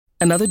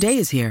Another day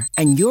is here,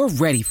 and you're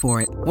ready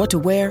for it. What to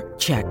wear?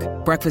 Check.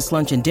 Breakfast,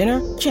 lunch, and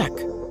dinner? Check.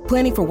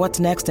 Planning for what's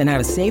next and how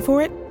to save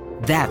for it?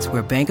 That's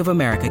where Bank of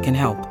America can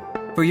help.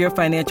 For your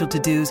financial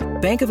to-dos,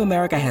 Bank of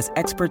America has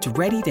experts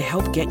ready to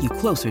help get you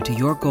closer to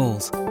your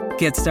goals.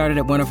 Get started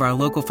at one of our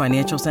local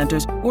financial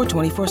centers or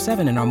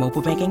 24/7 in our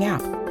mobile banking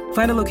app.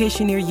 Find a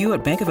location near you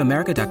at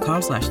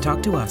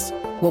bankofamerica.com/talktous.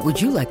 What would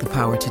you like the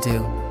power to do?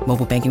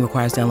 Mobile banking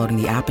requires downloading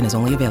the app and is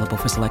only available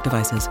for select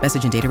devices.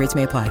 Message and data rates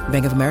may apply.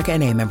 Bank of America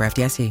N.A., member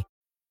FDIC.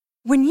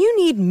 When you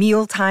need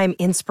mealtime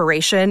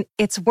inspiration,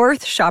 it's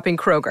worth shopping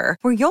Kroger,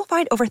 where you'll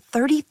find over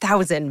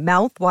 30,000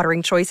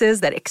 mouth-watering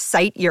choices that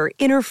excite your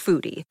inner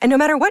foodie. And no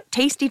matter what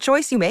tasty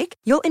choice you make,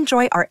 you'll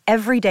enjoy our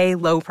everyday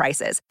low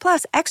prices,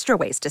 plus extra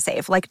ways to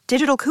save, like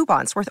digital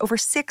coupons worth over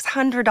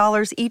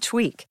 $600 each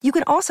week. You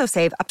can also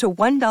save up to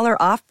 $1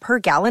 off per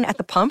gallon at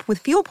the pump with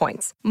fuel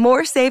points.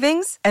 More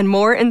savings and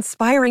more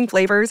inspiring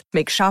flavors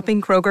make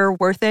shopping Kroger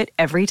worth it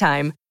every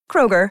time.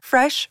 Kroger,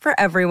 fresh for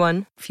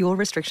everyone. Fuel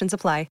restrictions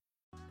apply.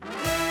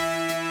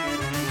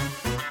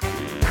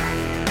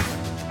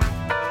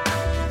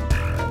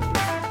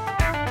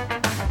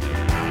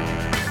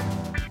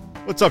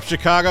 What's up,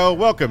 Chicago?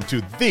 Welcome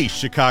to the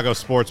Chicago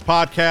Sports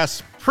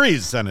Podcast,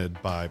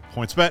 presented by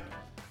PointsBet.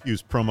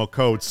 Use promo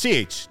code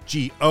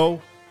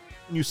CHGO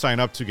when you sign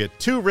up to get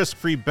 2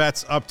 risk-free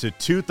bets up to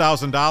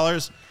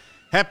 $2,000.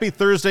 Happy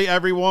Thursday,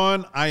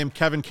 everyone. I am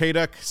Kevin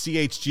Kaduk,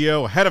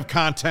 CHGO, head of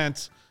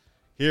content,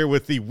 here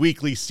with the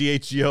weekly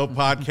CHGO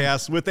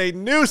podcast with a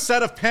new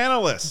set of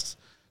panelists.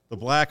 The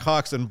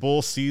Blackhawks and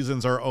Bulls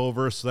seasons are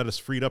over, so that has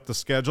freed up the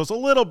schedules a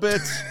little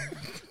bit.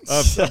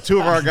 Of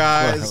 2 of our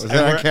guys. Was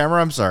that on camera?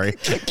 I'm sorry.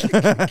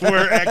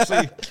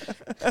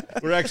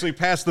 we're actually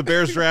past the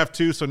Bears draft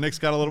too, so Nick's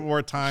got a little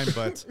more time.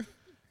 But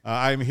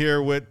I'm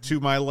here with, to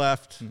my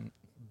left,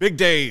 Big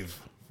Dave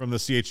from the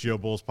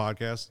CHGO Bulls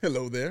podcast.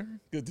 Hello there.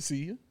 Good to see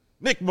you.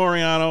 Nick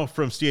Moriano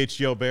from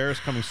CHGO Bears,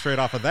 coming straight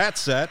off of that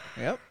set.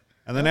 Yep.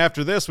 And then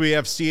after this, we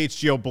have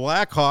CHGO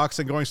Blackhawks,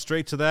 and going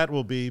straight to that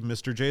will be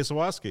Mr. Jay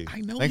Zawaski.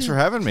 I know Thanks him. for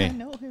having me. I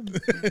know him.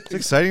 It's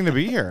exciting to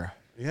be here.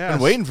 Yeah,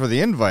 Been waiting for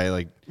the invite,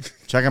 like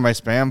checking my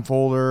spam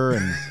folder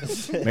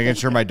and making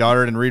sure my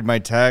daughter didn't read my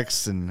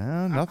texts and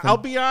nothing. I'll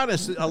be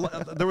honest.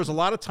 There was a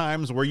lot of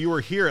times where you were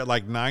here at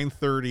like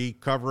 9:30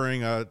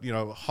 covering a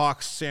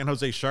Hawks San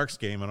Jose Sharks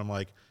game, and I'm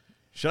like,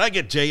 should I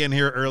get Jay in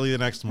here early the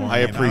next morning? I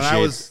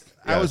appreciate.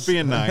 I was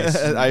being nice.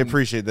 I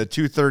appreciate the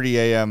 2:30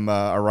 a.m.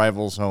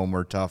 Arrivals home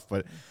were tough,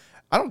 but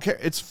I don't care.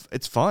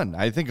 It's fun.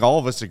 I think all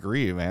of us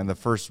agree, man. The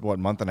first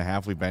month and a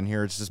half we've been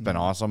here, it's just been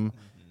awesome.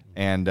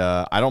 And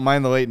I don't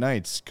mind the late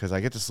nights because I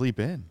get to sleep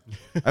in.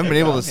 I haven't been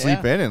able to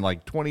sleep in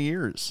like 20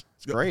 years.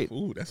 It's great.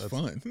 Ooh, that's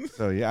fun.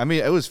 So, yeah, I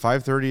mean, it was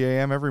 5:30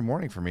 a.m. every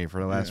morning for me for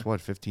the last,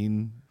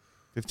 15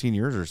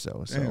 years or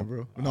so. Damn,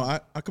 bro. No,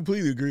 I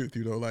completely agree with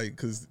you, though, like,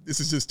 because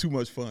this is just too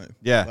much fun.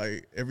 Yeah.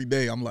 Like, every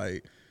day I'm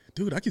like,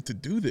 dude, I get to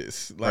do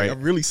this. Like, Right. I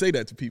really say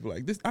that to people.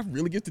 Like, this, I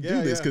really get to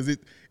do this because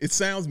it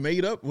sounds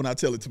made up when I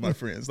tell it to my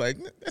friends. Like,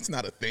 that's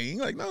not a thing.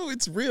 Like, no,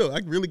 it's real.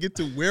 I really get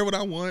to wear what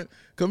I want,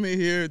 come in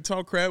here,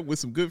 talk crap with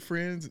some good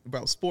friends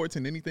about sports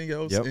and anything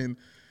else, and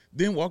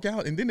then walk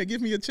out, and then they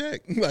give me a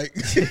check. Like,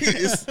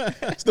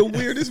 it's the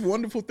weirdest,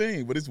 wonderful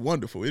thing, but it's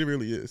wonderful. It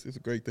really is. It's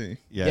a great thing.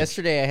 Yeah.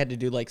 Yesterday I had to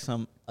do like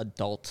some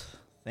adult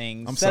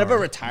things, I'm set up a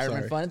sorry.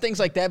 retirement fund and things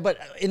like that. But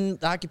in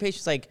the occupation,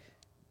 it's like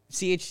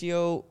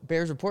CHGO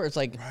Bears Report. It's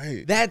like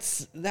that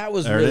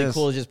was There it really is.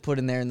 cool to just put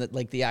in there in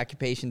the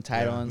occupation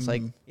title. And it's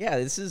like,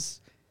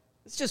 it's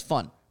just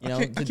fun. You know,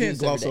 I to do can't this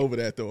every gloss day. over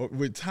that, though.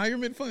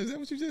 Retirement fund, is that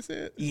what you just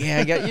said? Yeah,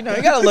 I got you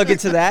got to look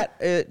into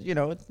that. At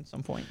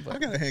some point. I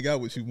But got to hang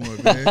out with you more,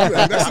 man.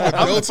 That's some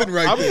adulting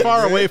right I'm there.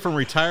 far man. away from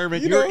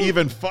retirement. You You're know?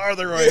 even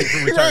farther away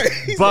from retirement.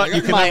 Right. He's But like,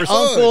 you can my never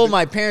uncle,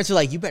 my parents are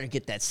like, you better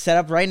get that set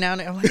up right now.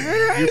 And I'm like,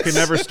 you can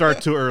never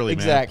start too early,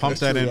 man. Exactly. Pump That's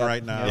that true, in yeah.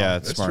 right now. Yeah,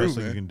 it's That's smart. true, True,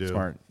 what you man. can do.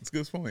 Smart. It's a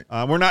good point.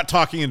 We're not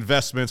talking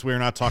investments. We're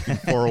not talking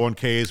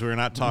 401ks. We're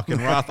not talking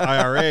Roth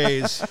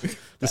IRAs.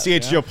 The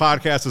CHGO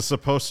podcast is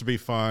supposed to be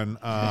fun.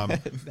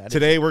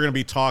 Today we're going to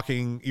be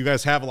talking. You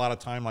guys have a lot of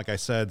time, like I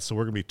said, so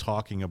we're going to be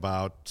talking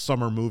about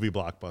summer movie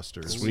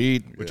blockbusters.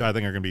 Sweet. Which I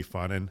think are going to be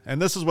fun.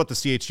 And this is what the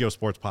CHGO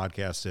Sports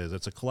Podcast is.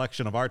 It's a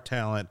collection of our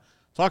talent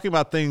talking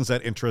about things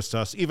that interest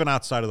us, even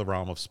outside of the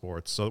realm of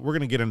sports. So we're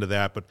going to get into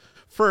that. But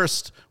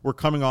first, we're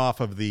coming off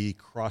of the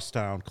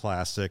Crosstown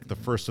Classic, the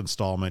first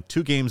installment,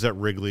 2 games at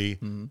Wrigley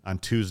on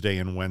Tuesday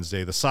and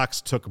Wednesday. The Sox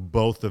took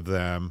both of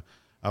them.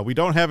 We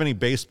don't have any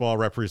baseball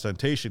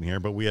representation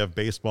here, but we have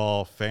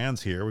baseball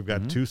fans here. We've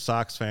got 2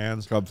 Sox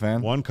fans, Cub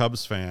fan. 1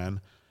 Cubs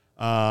fan.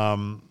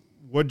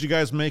 What did you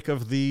guys make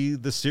of the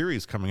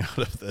series coming out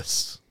of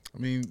this? I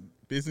mean,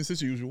 business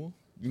as usual.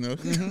 You know,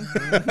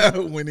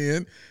 went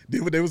in,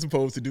 did what they were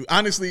supposed to do.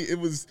 Honestly, it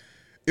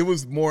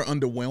was more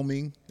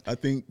underwhelming, I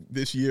think,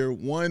 this year.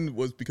 One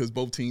was because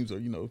both teams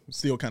are,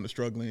 still kind of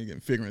struggling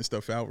and figuring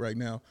stuff out right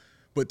now.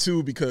 But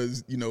 2,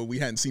 because, we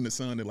hadn't seen the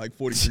sun in like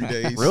 43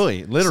 days.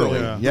 Really? Literally.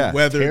 So Yeah. the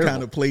weather Terrible.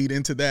 kind of played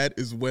into that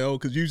as well.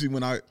 Because usually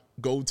when I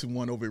go to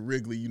one over at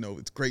Wrigley,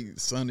 it's great. The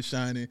sun is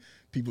shining.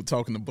 people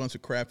talking a bunch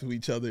of crap to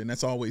each other, and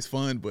that's always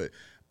fun. But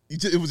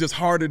it was just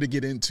harder to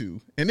get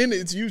into. And then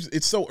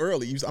it's so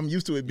early. I'm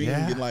used to it being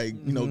in like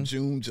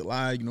June,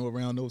 July,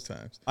 around those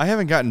times. I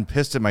haven't gotten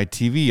pissed at my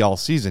TV all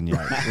season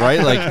yet,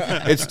 right?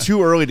 Like it's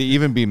too early to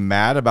even be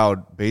mad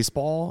about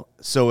baseball,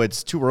 so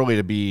it's too early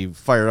to be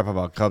fired up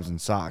about Cubs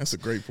and Sox. That's a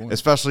great point,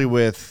 especially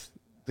with.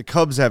 The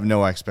Cubs have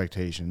no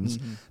expectations.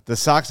 The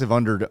Sox have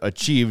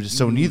underachieved,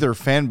 so neither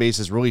fan base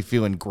is really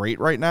feeling great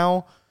right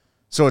now.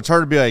 So it's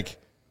hard to be like,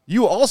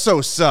 you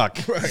also suck.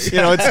 Right. It's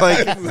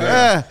like,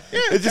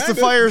 it's just the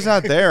fire's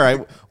not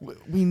there.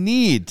 We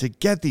need to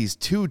get these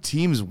two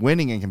teams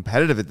winning and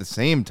competitive at the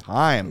same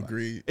time.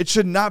 Agreed. It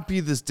should not be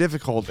this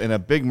difficult in a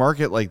big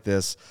market like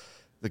this.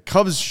 The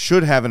Cubs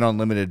should have an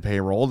unlimited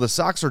payroll. The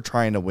Sox are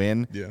trying to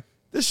win. Yeah.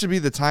 This should be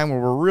the time where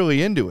we're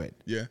really into it.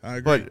 Yeah, I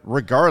agree. But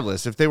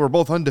regardless, if they were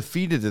both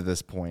undefeated at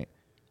this point,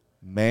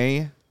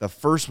 the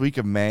first week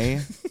of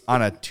May,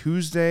 on a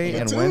Tuesday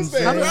and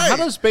Wednesday. How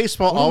does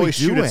baseball always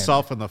shoot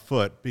itself in the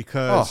foot?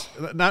 Because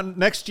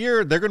next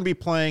year they're going to be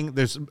playing,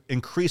 there's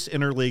increased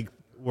interleague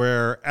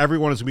where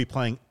everyone is going to be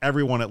playing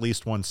everyone at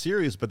least one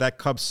series, but that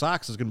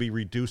Cubs-Sox is going to be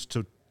reduced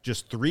to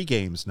just 3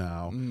 games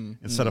now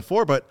instead of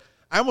 4. But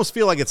I almost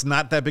feel like it's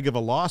not that big of a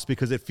loss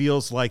because it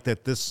feels like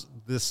that this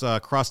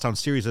crosstown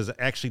series has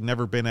actually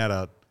never been at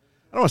I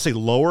don't want to say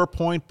lower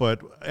point,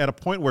 but at a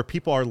point where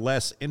people are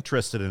less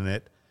interested in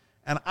it.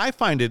 And I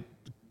find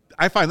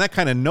that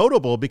kind of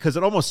notable because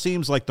it almost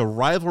seems like the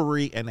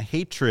rivalry and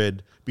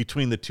hatred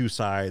between the two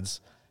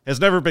sides has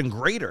never been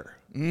greater.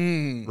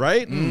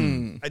 Right?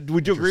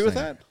 Would you agree with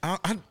that?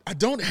 I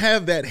don't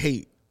have that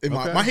hate.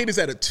 My hate is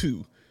at a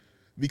 2.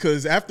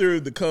 Because after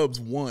the Cubs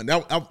won,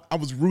 I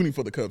was rooting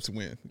for the Cubs to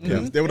win.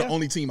 Because they were the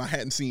only team I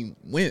hadn't seen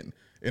win.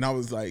 And I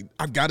was like,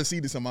 I've got to see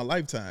this in my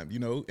lifetime,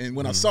 And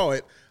when I saw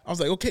it, I was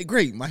like, okay,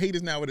 great. My hate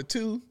is now at a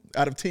 2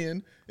 out of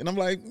 10. And I'm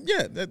like,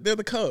 yeah, they're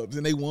the Cubs.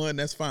 And they won.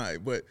 That's fine.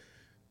 But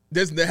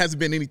there hasn't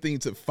been anything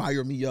to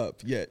fire me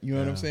up yet. You know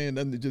what I'm saying?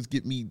 Nothing to just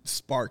get me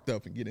sparked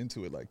up and get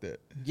into it like that.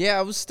 Yeah,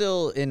 I was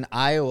still in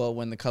Iowa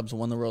when the Cubs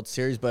won the World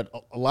Series, but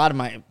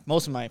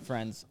most of my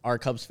friends are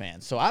Cubs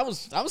fans. So I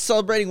was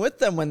celebrating with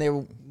them when they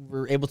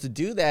were able to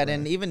do that. Right.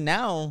 And even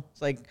now,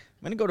 it's like I'm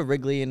going to go to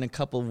Wrigley in a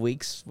couple of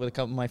weeks with a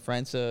couple of my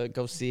friends to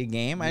go see a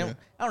game. I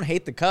don't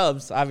hate the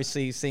Cubs.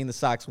 Obviously, seeing the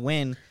Sox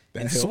win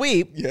and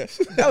sweep, yes,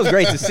 that was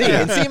great to see.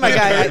 And seeing my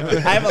guy,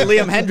 I have a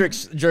Liam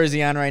Hendricks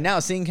jersey on right now.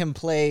 Seeing him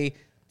play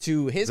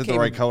to his Is it the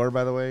right color,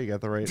 by the way? You got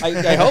the right?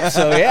 I hope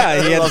so,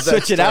 yeah. He had to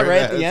switch it out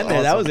right at the end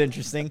there. That was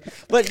interesting.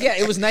 But, yeah,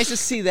 it was nice to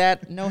see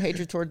that. No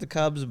hatred toward the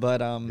Cubs,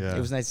 but it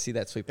was nice to see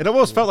that sweep. It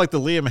almost felt like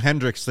the Liam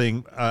Hendricks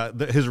thing,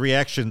 his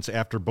reactions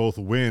after both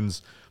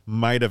wins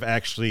might have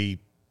actually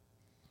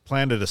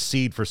planted a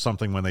seed for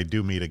something when they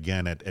do meet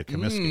again at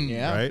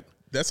Comiskey, right?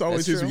 That's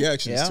always his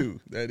reactions, too.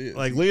 That is.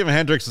 Like, Liam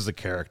Hendricks is a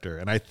character,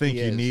 and I think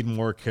you need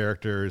more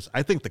characters.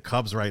 I think the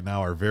Cubs right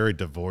now are very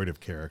devoid of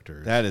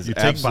characters. That is You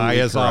take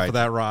Baez correct. off of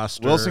that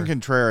roster. Wilson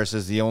Contreras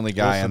is the only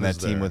guy on that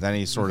team with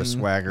any sort of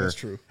swagger. That's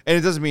true. And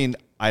it doesn't mean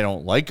I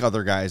don't like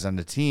other guys on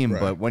the team,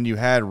 but when you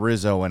had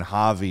Rizzo and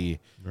Javi,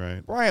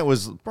 Bryant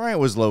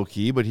was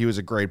low-key, but he was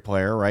a great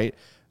player, right?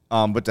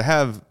 But to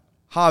have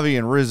Javi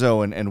and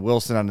Rizzo and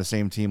Wilson on the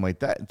same team like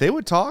that, they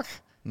would talk.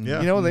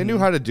 Yeah. They knew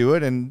how to do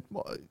it, and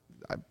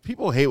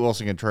people hate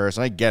Wilson Contreras,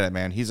 and I get it,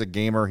 man. He's a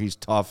gamer. He's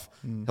tough.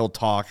 He'll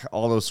talk,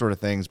 all those sort of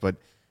things. But,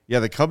 yeah,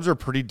 the Cubs are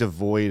pretty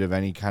devoid of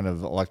any kind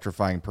of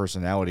electrifying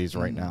personalities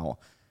right now.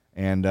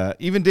 And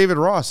even David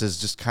Ross is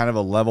just kind of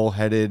a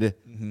level-headed,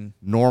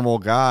 normal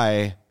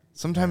guy.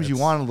 Sometimes you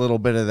want a little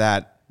bit of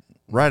that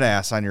red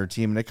ass on your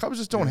team, and the Cubs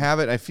just don't have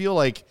it. I feel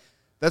like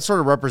that's sort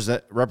of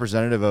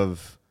representative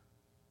of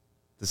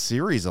the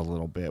series a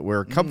little bit,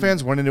 where Cub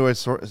fans went into it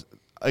sort of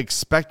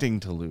expecting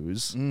to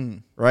lose,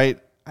 right?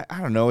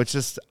 I don't know. It's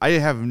just I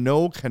have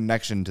no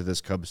connection to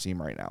this Cubs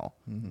team right now.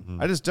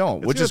 I just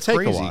don't, which is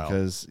crazy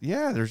because,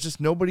 there's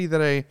just nobody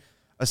that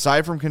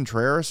aside from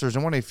Contreras, there's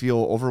no one I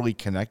feel overly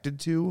connected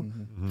to.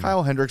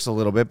 Kyle Hendricks a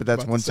little bit, but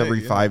that's once every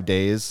 5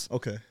 days.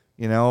 Okay.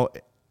 I don't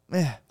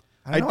know.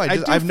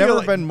 I've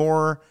never been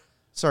more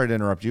 – sorry to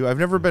interrupt you. I've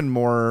never been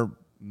more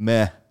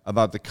meh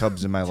about the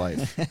Cubs in my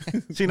life.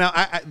 See, now,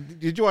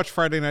 did you watch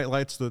Friday Night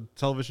Lights, the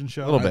television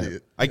show? A little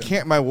bit. I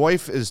can't. My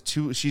wife is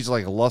she's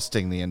like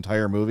lusting the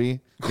entire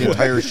movie, the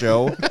entire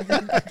show,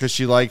 because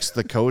she likes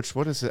the coach.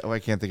 What is it? Oh, I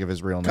can't think of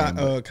his real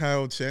name.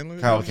 Kyle Chandler.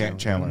 Kyle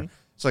Chandler.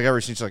 It's like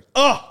every scene, she's like,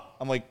 oh!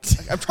 I'm like,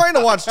 I'm trying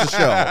to watch the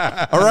show.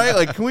 All right?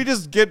 Like, can we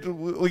just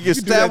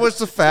establish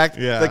the fact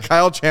that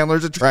Kyle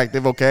Chandler's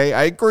attractive, okay?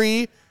 I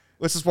agree.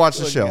 Let's just watch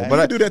the show.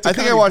 But I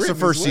think I watched the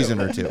first season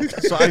or two.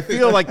 So I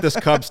feel like this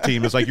Cubs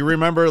team is like, you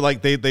remember,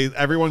 like they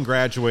everyone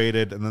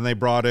graduated, and then they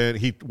brought in.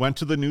 He went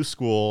to the new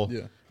school.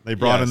 Yeah. They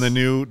brought in the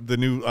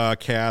new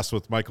cast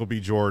with Michael B.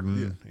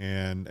 Jordan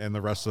and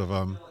the rest of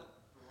them.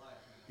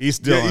 He's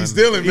Dylan. Yeah, he's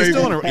Dylan, baby. He's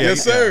Dylan.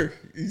 Yes, sir.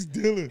 He's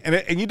Dylan.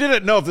 And you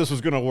didn't know if this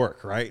was going to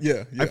work, right?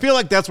 Yeah. I feel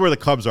like that's where the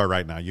Cubs are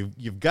right now.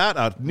 You've got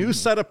a new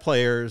set of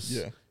players.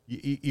 Yeah.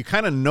 you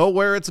kind of know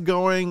where it's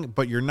going,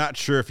 but you're not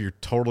sure if you're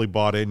totally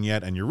bought in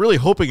yet, and you're really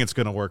hoping it's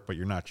going to work, but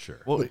you're not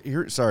sure. Well,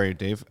 sorry,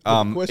 Dave.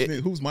 The question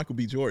is, who's Michael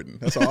B. Jordan?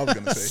 That's all I was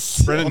going to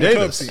say. Brennan On the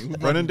Davis. Cubs team, who's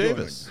Brennan Michael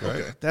B. Davis. Jordan?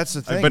 Right? Okay. That's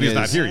the thing. But he's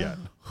not here yet.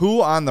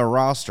 Who on the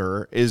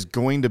roster is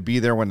going to be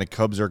there when the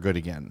Cubs are good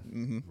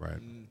again? Right.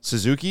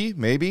 Suzuki,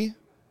 maybe.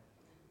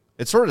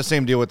 It's sort of the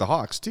same deal with the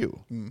Hawks too.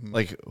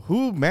 Like,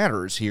 who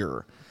matters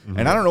here?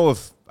 And I don't know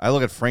if I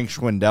look at Frank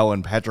Schwindel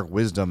and Patrick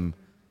Wisdom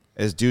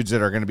as dudes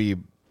that are going to be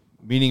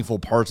meaningful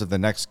parts of the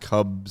next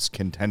Cubs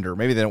contender.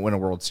 Maybe they don't win a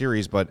World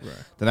Series, but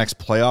the next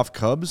playoff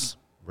Cubs,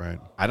 Right.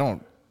 I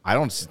don't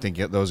think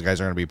those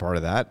guys are going to be part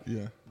of that.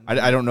 Yeah.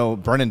 I don't know.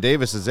 Brennan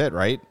Davis is it,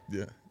 right?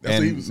 Yeah.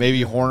 And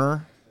maybe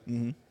Horner.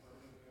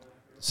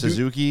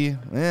 Suzuki,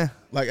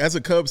 Like, as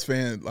a Cubs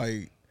fan,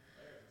 like,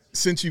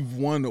 since you've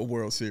won a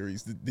World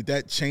Series, did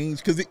that change?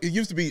 Because it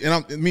used to be,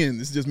 and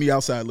this is just me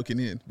outside looking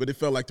in, but it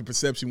felt like the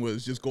perception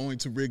was just going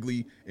to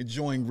Wrigley,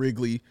 enjoying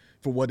Wrigley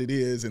for what it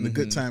is and the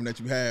good time that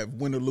you have,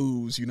 win or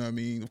lose, you know what I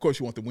mean? Of course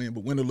you want to win,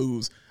 but win or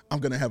lose, I'm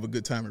going to have a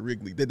good time at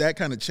Wrigley. Did that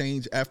kind of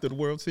change after the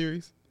World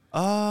Series?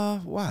 Wow,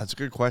 that's a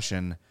good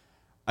question.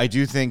 I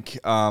do think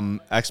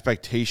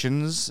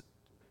expectations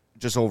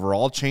just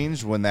overall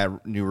changed when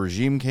that new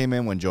regime came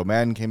in, when Joe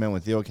Madden came in,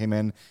 when Theo came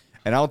in.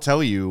 And I'll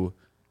tell you,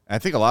 I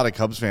think a lot of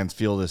Cubs fans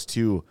feel this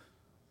too.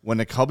 When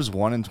the Cubs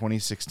won in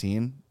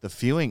 2016, the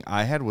feeling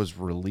I had was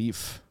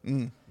relief.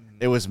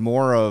 It was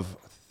more of,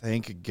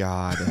 thank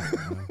God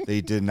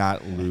they did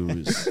not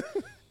lose.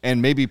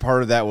 And maybe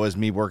part of that was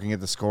me working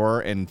at the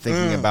Score and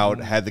thinking about,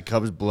 had the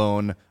Cubs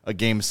blown a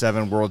Game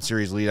 7 World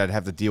Series lead, I'd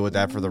have to deal with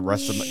that for the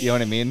rest of you know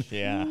what I mean?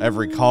 Yeah.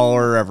 Every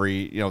caller,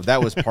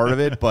 that was part of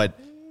it. But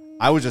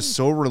I was just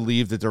so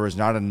relieved that there was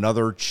not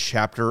another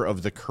chapter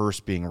of the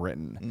curse being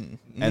written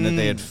and that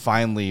they had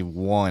finally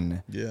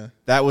won. Yeah.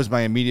 That was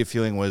my immediate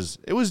feeling.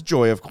 It was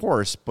joy, of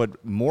course,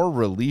 but more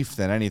relief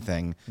than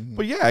anything.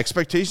 But yeah,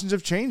 expectations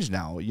have changed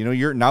now. You know,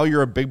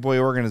 you're a big boy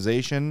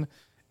organization.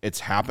 It's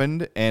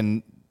happened.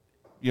 And,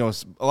 you know,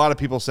 a lot of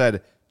people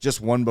said,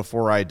 just one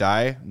before I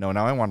die. No,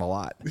 now I want a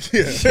lot.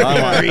 Now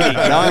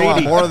I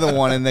want more than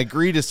one. And the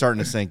greed is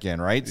starting to sink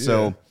in, right? Yeah.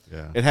 So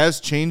it has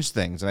changed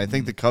things. And I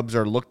think the Cubs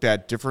are looked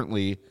at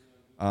differently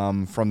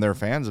from their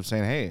fans of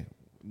saying, hey,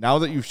 now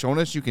that you've shown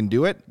us you can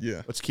do it,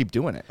 let's keep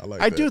doing it.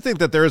 I do think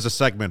that there is a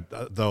segment,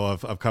 though,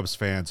 of Cubs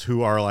fans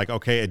who are like,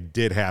 okay, it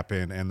did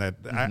happen, and that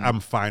I'm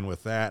fine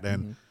with that.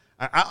 And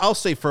I'll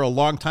say for a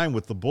long time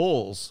with the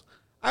Bulls,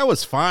 I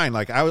was fine.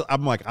 Like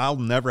I'm like, I'll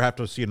never have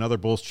to see another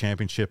Bulls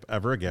championship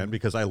ever again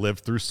because I lived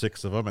through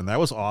 6 of them, and that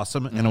was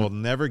awesome, and it will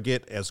never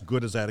get as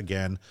good as that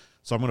again.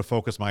 So I'm going to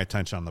focus my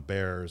attention on the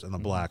Bears and the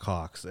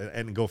Blackhawks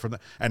and go from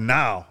that. And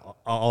now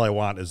all I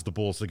want is the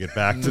Bulls to get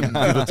back to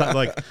the top.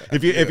 Like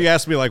if you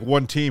ask me like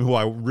one team who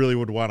I really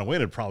would want to win,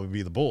 it'd probably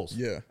be the Bulls.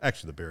 Yeah,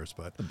 actually the Bears,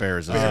 but the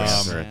Bears.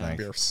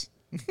 Bears.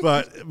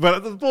 But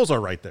the Bulls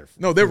are right there.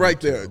 No, they're right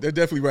there. They're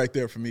definitely right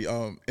there for me.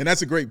 And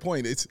that's a great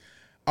point.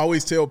 I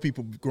always tell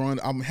people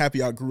I'm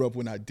happy I grew up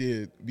when I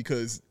did,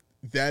 because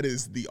that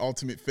is the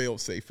ultimate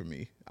fail-safe for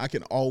me. I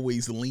can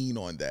always lean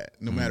on that.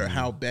 No matter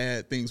how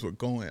bad things were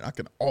going, I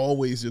can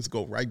always just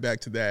go right back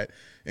to that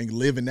and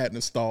live in that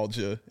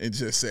nostalgia and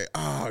just say,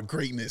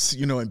 greatness,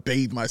 and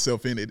bathe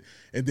myself in it,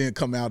 and then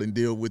come out and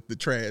deal with the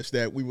trash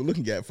that we were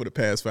looking at for the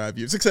past 5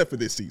 years, except for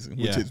this season,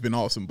 which has been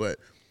awesome. But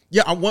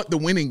yeah, I want the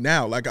winning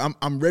now. Like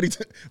I'm ready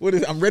to.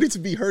 I'm ready to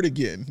be hurt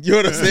again. You know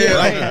what I'm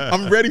saying?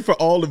 I'm ready for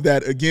all of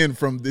that again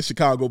from the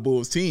Chicago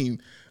Bulls team.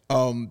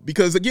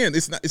 Because again,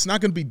 it's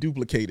not going to be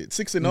duplicated.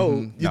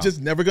 6-0, you're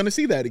just never going to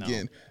see that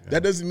again. No.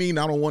 That doesn't mean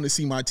I don't want to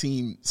see my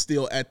team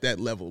still at that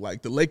level.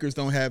 Like the Lakers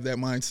don't have that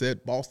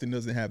mindset. Boston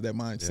doesn't have that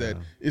mindset.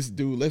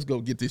 Yeah. Let's go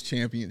get this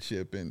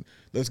championship and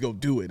let's go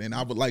do it. And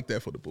I would like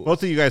that for the Bulls.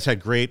 Both of you guys had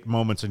great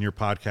moments in your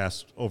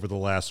podcast over the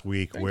last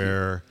week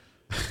where.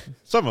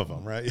 Some of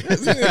them, right?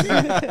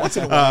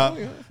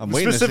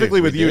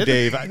 Specifically with you,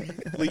 Dave,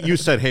 you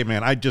said, hey,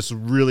 man, I just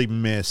really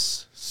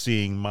miss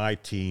seeing my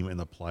team in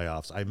the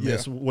playoffs. I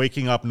miss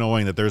waking up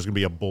knowing that there's going to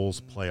be a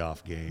Bulls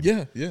playoff game.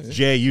 Yeah.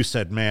 Jay, you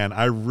said, man,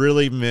 I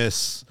really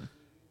miss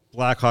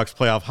Blackhawks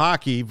playoff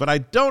hockey, but I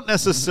don't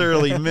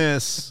necessarily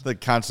miss the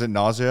constant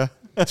nausea.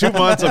 2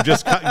 months of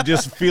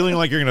just feeling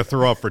like you're going to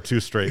throw up for 2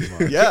 straight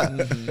months. Yeah,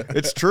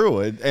 it's true.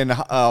 And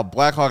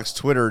Blackhawks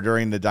Twitter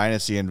during the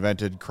Dynasty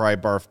invented Cry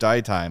Barf Die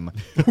Time.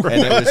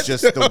 And it was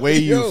just the way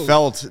you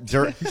felt.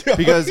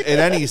 Because at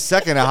any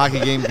second, a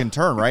hockey game can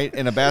turn, right?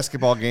 In a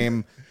basketball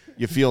game,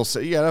 you feel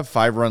you got a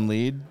 5-run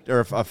lead or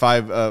a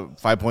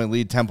 5-point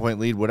lead, 10-point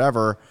lead,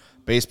 whatever.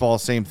 Baseball,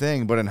 same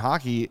thing, but in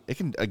hockey,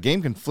 a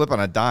game can flip on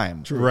a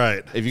dime. True.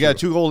 Right. If you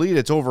got a 2-goal lead,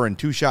 it's over in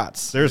 2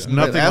 shots. There's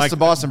nothing like the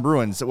Boston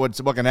Bruins. What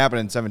can happen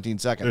in 17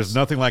 seconds? There's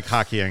nothing like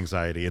hockey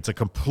anxiety. It's a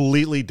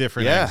completely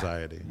different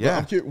anxiety. Yeah.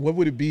 I'm curious, what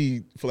would it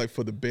be for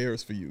the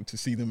Bears for you to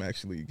see them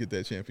actually get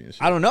that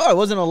championship? I don't know. I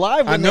wasn't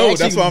alive when I know. They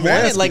That's why I'm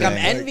asking. Like I'm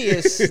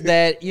envious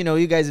that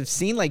you guys have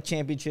seen like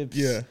championships.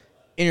 Yeah.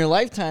 in your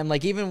lifetime,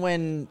 like even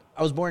when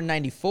I was born in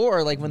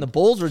 '94, like when the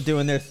Bulls were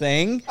doing their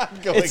thing,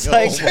 it's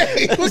like,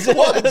 sorry,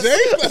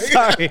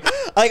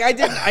 like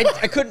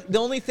I couldn't. The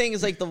only thing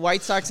is like the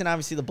White Sox and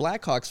obviously the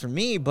Blackhawks for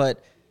me,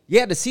 but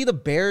yeah, to see the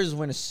Bears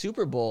win a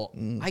Super Bowl,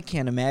 I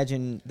can't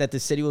imagine that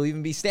the city will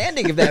even be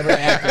standing if that ever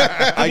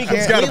happened.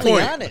 He's got a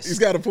point. Honest. He's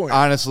got a point.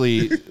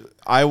 Honestly,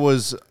 I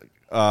was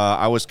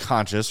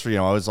conscious.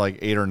 I was like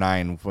 8 or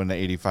 9 when the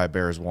 '85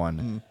 Bears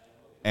won,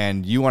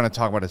 and you want to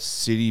talk about a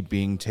city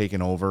being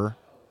taken over?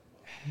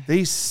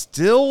 They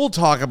still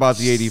talk about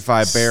the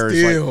 '85 Bears.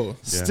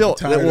 Still,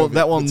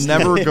 that will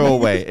never go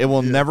away. It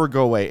will never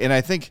go away. And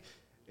I think,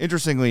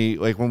 interestingly,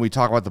 like when we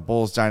talk about the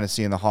Bulls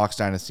dynasty and the Hawks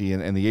dynasty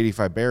and the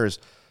 '85 Bears,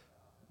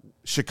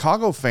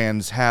 Chicago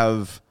fans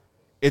have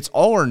it's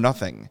all or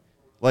nothing.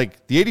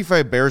 Like the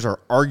 '85 Bears are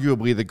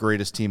arguably the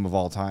greatest team of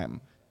all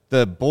time.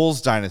 The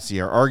Bulls dynasty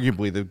are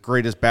arguably the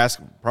greatest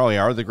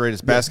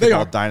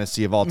basketball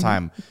dynasty of all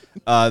time.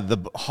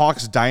 The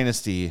Hawks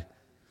dynasty,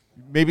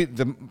 maybe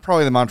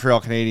probably the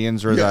Montreal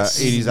Canadiens or the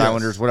 '80s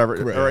Islanders, whatever,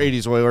 correct. or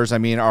 '80s Oilers. I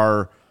mean,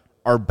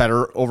 are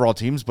better overall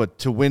teams, but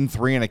to win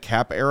 3 in a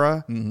cap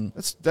era,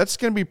 that's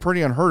going to be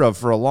pretty unheard of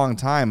for a long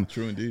time.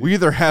 True indeed. We're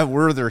either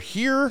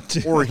here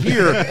or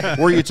here,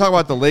 where you talk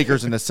about the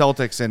Lakers and the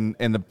Celtics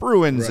and the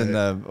Bruins and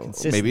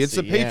maybe it's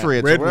the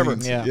Patriots or whatever.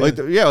 Wings,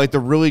 like the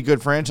really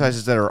good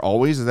franchises that are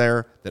always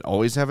there, that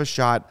always have a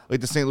shot. Like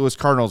the St. Louis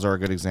Cardinals are a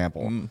good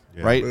example,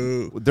 right?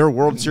 Their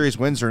World Series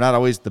wins are not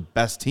always the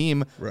best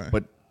team,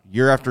 but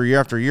year after year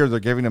after year,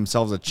 they're giving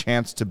themselves a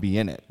chance to be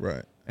in it.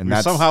 Right. And we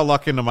somehow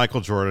luck into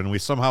Michael Jordan. We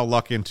somehow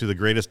luck into the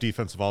greatest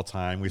defense of all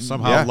time. We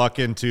somehow luck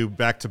into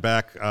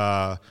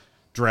back-to-back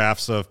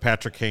drafts of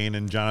Patrick Kane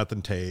and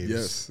Jonathan Taves.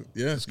 Yes,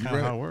 That's kind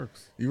of how it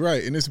works. You're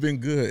right, and it's been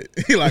good.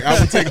 Like I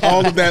would take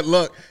all of that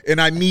luck, and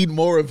I need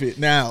more of it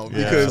now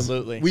because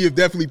we have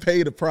definitely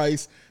paid a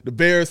price. The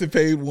Bears have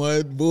paid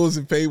one, Bulls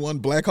have paid one,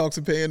 Blackhawks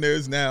are paying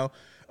theirs now.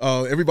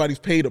 Everybody's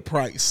paid a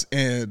price,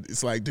 and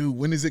it's like, dude,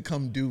 when does it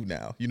come due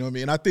now? You know what I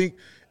mean? And I think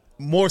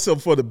more so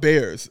for the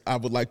Bears, I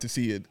would like to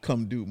see it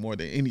come due more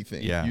than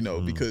anything,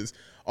 because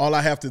all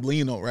I have to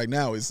lean on right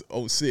now is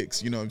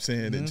 06, you know what I'm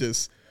saying? And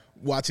just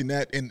watching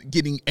that and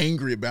getting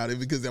angry about it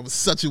because that was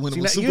such a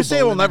winnable Super Bowl. You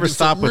say we'll never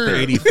stop with the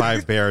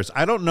 '85 Bears.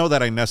 I don't know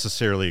that I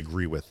necessarily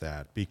agree with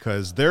that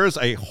because there's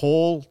a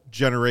whole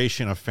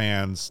generations of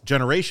fans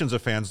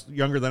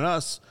younger than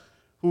us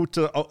who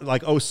to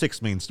like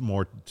 06 means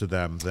more to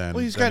them than.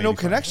 Well, he's got no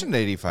connection to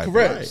 '85.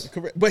 Correct.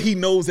 But he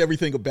knows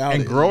everything about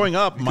it. And growing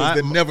up,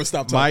 they never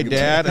stopped talking. My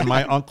dad and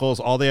my uncles,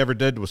 all they ever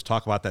did was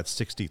talk about that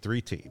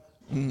 '63 team.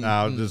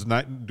 Now,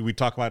 do we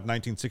talk about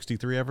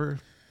 1963 ever?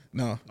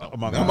 No, not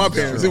my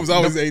parents. It was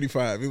always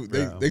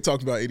 '85. They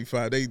talked about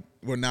 '85. They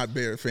were not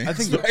Bear fans. I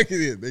think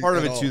part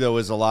of it too, though,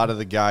 is a lot of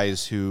the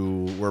guys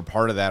who were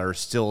part of that are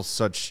still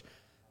such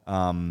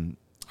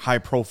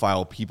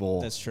high-profile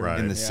people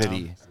in the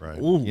city.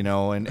 Right. You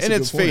know, and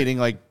it's fading.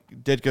 Like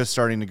Ditka's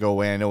starting to go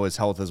away. I know his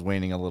health is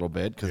waning a little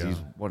bit because he's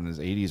in his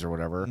 80s or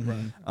whatever.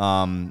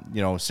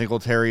 You know,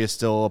 Singletary is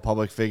still a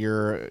public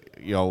figure.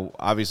 You know,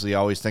 obviously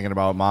always thinking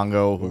about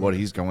Mongo, what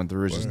he's going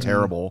through is just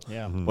terrible.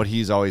 But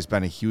he's always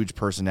been a huge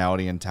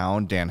personality in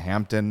town. Dan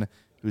Hampton,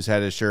 who's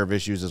had his share of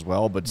issues as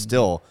well, but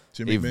still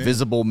a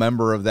visible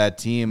member of that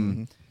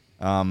team.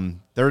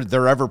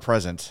 They're ever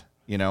present.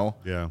 You know,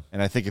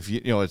 and I think if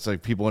you know, it's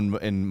like people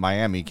in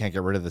Miami can't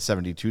get rid of the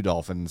 '72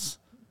 Dolphins.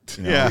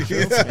 You know?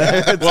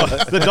 Well,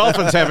 the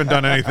Dolphins haven't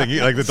done anything.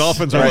 Like the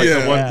Dolphins are like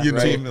the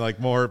one team like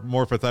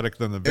more pathetic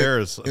than the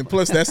Bears. And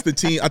plus, that's the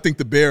team. I think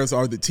the Bears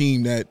are the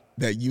team that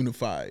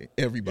unify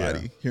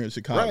everybody here in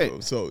Chicago.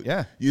 So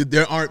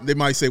they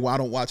might say, well, I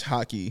don't watch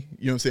hockey.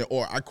 You know what I'm saying?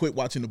 Or I quit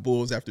watching the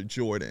Bulls after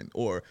Jordan.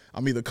 Or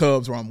I'm either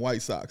Cubs or I'm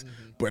White Sox.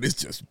 But it's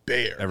just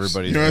Bears.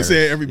 Everybody's you know what I'm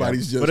saying?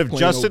 Everybody's just. But if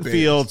Justin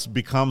Fields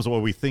becomes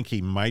what we think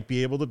he might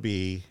be able to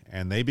be,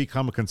 and they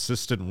become a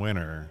consistent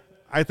winner,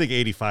 I think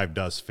 '85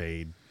 does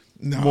fade.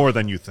 More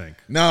than you think.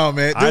 No,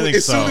 man. Dude,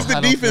 as soon as the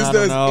defense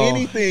does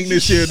anything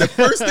this year, the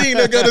first thing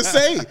they're going to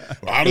say,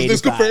 how does this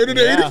compare to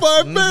the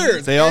 '85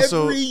 Bears?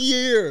 Every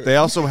year. They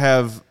also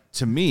have,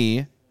 to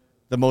me,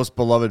 the most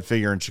beloved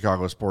figure in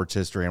Chicago sports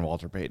history in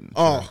Walter Payton.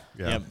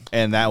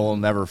 And that will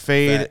never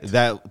fade.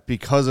 That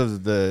because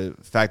of the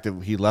fact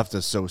that he left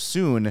us so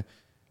soon,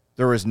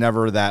 there was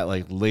never that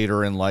like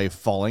later in life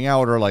falling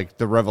out or like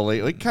the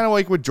revelation. Like kind of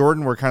like with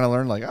Jordan, we're kind of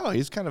learned like, oh,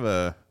 he's kind of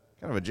a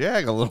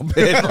jag a little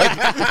bit,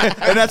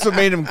 and that's what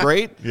made him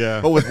great.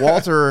 But with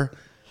Walter,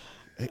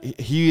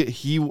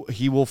 he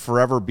will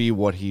forever be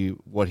what he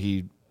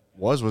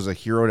was a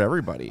hero to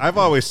everybody. I've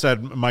always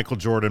said Michael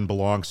Jordan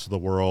belongs to the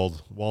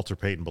world. Walter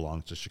Payton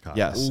belongs to Chicago.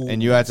 Yes,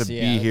 and you have to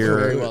be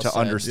here to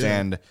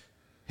understand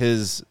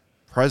his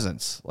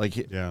presence.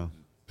 Like,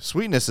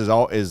 sweetness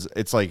is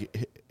it's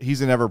like he's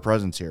an ever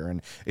presence here,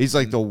 and he's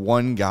like the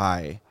one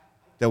guy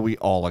that we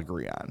all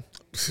agree on.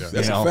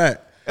 That's a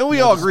fact. And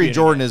we all agree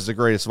Jordan is the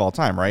greatest of all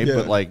time, right?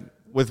 But like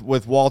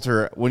with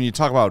Walter, when you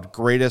talk about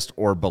greatest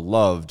or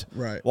beloved,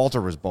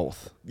 Walter was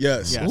both.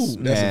 Yes. Ooh,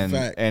 that's a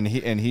fact. And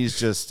he's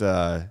just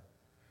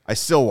I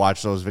still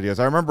watch those videos.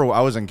 I remember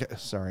I was in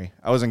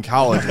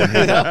college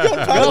when,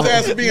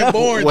 Apologize for being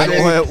born.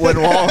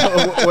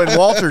 when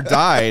Walter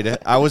died.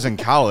 I was in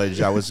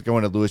college. I was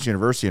going to Lewis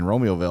University in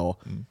Romeoville,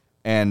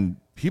 and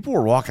people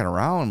were walking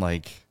around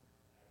like,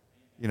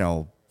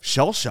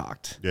 shell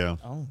shocked. Yeah.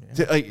 Oh,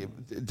 yeah. Like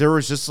there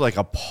was just like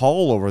a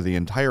pall over the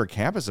entire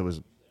campus. It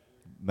was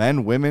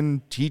men,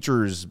 women,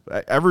 teachers,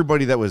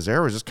 everybody that was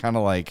there was just kind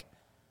of like,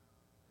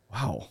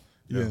 wow.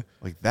 Yeah.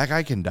 Like that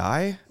guy can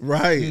die?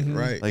 Right,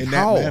 right. Like In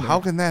that manner. how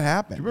can that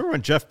happen? Do you remember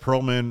when Jeff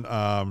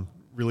Pearlman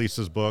released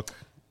his book?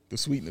 The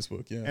Sweetness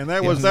book, yeah. And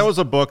that was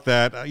a book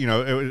that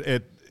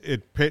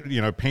it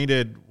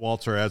painted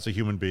Walter as a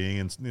human being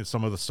and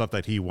some of the stuff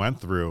that he went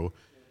through,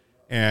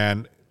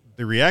 and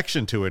the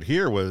reaction to it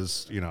here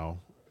was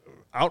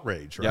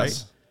outrage, right?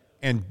 Yes.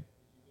 And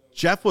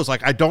Jeff was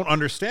like, I don't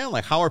understand,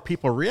 like, how are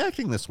people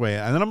reacting this way?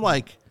 And then I'm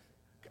like,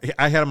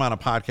 I had him on a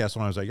podcast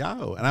when I was at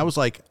Yahoo, and I was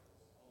like,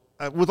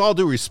 with all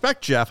due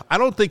respect, Jeff, I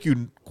don't think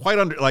you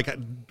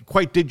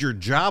quite did your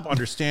job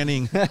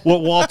understanding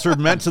what Walter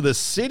meant to the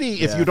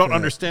city if you don't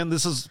understand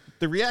this is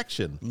the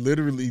reaction.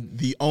 Literally,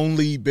 the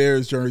only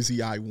Bears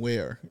jersey I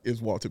wear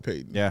is Walter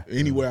Payton. Yeah.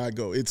 Anywhere I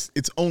go, it's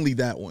only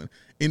that one.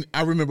 And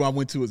I remember I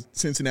went to a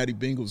Cincinnati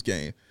Bengals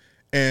game,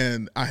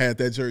 and I had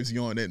that jersey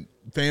on, and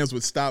fans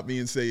would stop me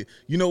and say,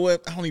 you know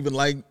what? I don't even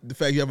like the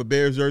fact you have a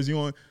Bears jersey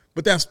on.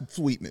 But that's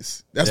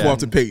Sweetness. That's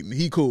Walter Payton.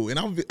 He cool. And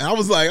I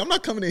was like, I'm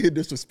not coming in here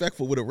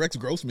disrespectful with a Rex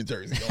Grossman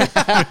jersey on.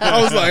 I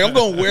was like, I'm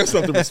going to wear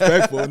something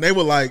respectful. And they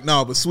were like,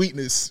 no, but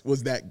Sweetness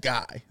was that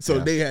guy. So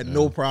they had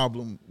no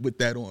problem with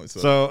that on.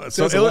 So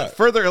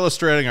further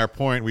illustrating our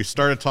point, we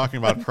started talking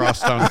about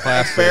Crosstown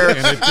Classic,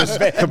 and it just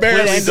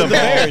completely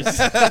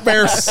devolved.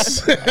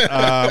 Bears.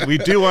 We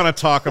do want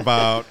to talk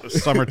about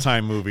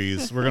summertime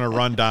movies. We're going to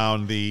run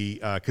down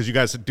because you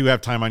guys do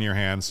have time on your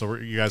hands, so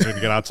you guys are going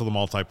to get out to the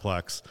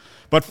multiplex.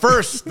 But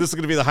first, this is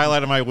going to be the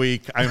highlight of my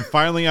week. I'm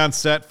finally on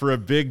set for a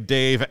big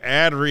Dave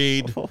ad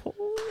read.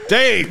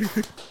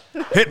 Dave,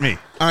 hit me.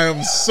 I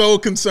am so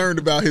concerned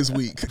about his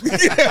week.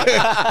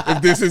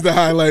 If this is the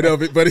highlight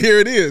of it. But here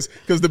it is,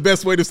 because the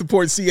best way to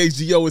support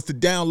CHGO is to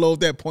download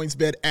that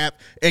PointsBet app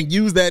and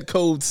use that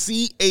code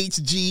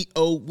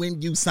CHGO when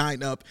you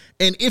sign up.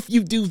 And if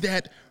you do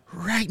that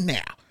right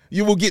now,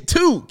 you will get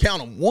two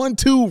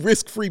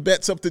risk-free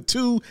bets up to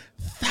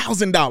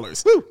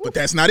 $2,000. But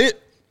that's not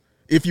it.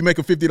 If you make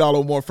a $50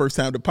 or more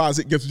first-time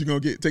deposit, guess what you're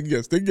going to get? Take a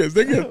guess. You're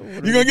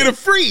going to get a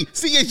free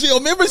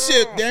CHGO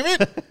membership, damn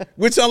it,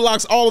 which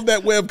unlocks all of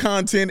that web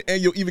content,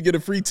 and you'll even get a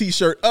free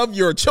T-shirt of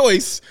your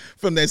choice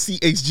from that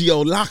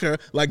CHGO locker,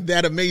 like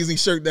that amazing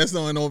shirt that's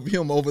on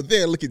him over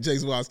there. Look at Jay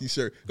Zawadzki's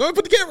shirt. Go ahead and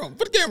put the camera on.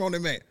 Put the camera on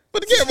there, man.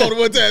 Put the camera on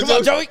one time. Come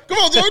on, Joey. Come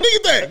on, Joey. Do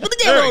your thing. Put the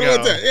camera on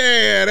one time.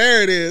 Yeah,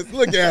 there it is.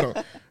 Look at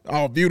him.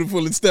 All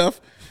beautiful and stuff.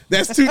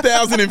 That's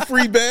 $2,000 in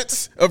free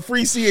bets, a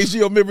free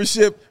CHGO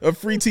membership, a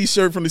free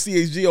T-shirt from the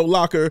CHGO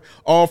locker,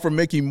 all for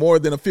making more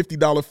than a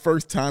 $50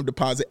 first-time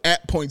deposit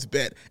at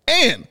PointsBet.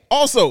 And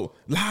also,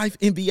 live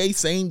NBA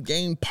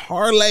same-game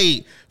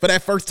parlay. For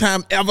that first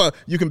time ever,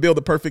 you can build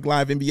the perfect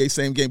live NBA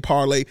same-game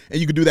parlay,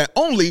 and you can do that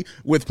only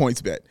with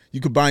PointsBet.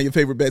 You can buy your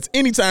favorite bets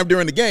anytime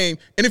during the game,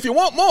 and if you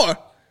want more,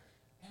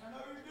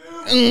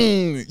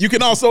 you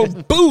can also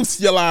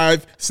boost your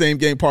live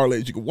same-game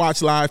parlays. You can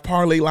watch live,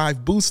 parlay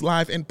live, boost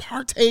live, and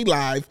partay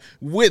live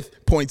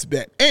with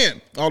PointsBet.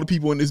 And all the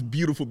people in this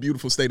beautiful,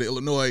 beautiful state of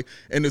Illinois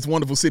and this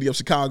wonderful city of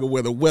Chicago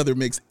where the weather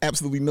makes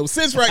absolutely no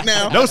sense right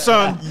now. No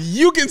sun.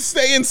 You can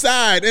stay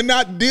inside and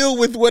not deal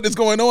with what is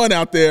going on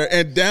out there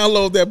and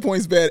download that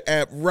PointsBet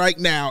app right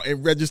now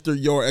and register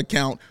your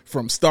account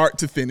from start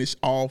to finish,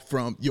 all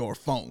from your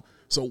phone.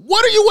 So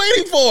what are you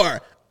waiting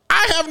for?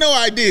 I have no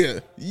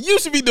idea. You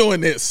should be doing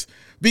this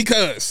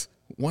because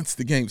once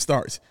the game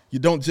starts, you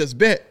don't just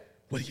bet.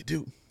 What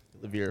do?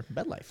 Live your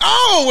bet life.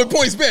 Oh, with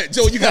PointsBet.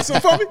 Joe, you got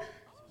something for me?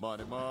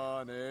 Money.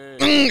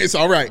 It's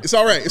all right. It's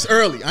all right. It's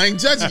early. I ain't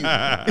judging you.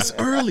 It's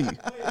early.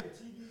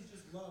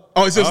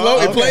 Oh, it's just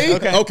low? It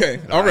played? Okay.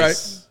 All right.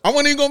 I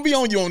wasn't even going to be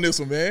on you on this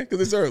one, man,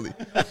 because it's early.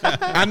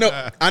 I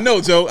know,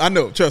 Joe. I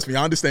know. Trust me.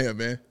 I understand,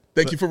 man.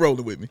 Thank you for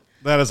rolling with me.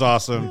 That is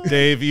awesome.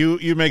 Dave,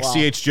 you make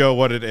CHGO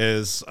what it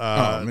is.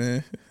 Oh,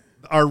 man.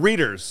 Our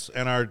readers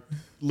and our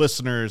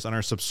listeners and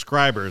our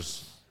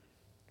subscribers,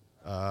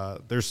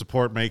 their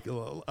support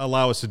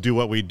allow us to do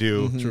what we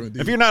do. True,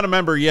 if you're not a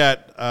member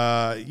yet,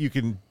 you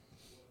can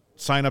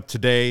sign up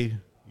today.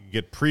 You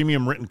get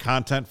premium written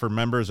content for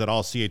members at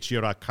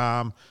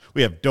allchgo.com.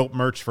 We have dope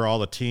merch for all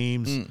the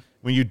teams.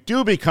 When you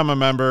do become a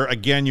member,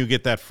 again, you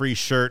get that free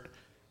shirt.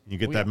 You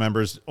get that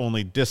members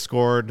only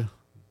Discord.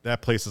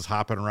 That place is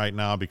hopping right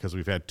now because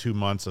we've had 2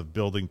 months of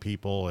building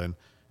people, and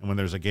when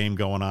there's a game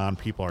going on,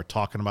 people are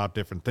talking about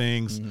different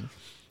things.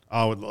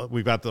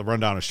 We've got the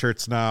rundown of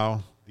shirts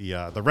now.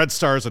 The Red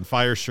Stars and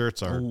Fire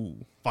shirts are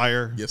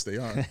fire. Yes, they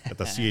are. Got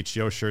the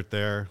CHGO shirt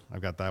there.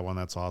 I've got that one.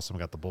 That's awesome. I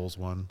got the Bulls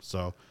one.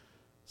 So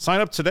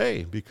sign up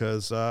today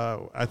because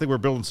I think we're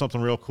building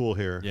something real cool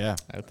here. Yeah,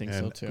 I think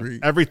so too.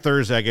 Great. Every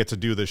Thursday I get to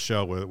do this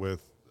show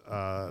with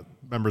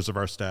members of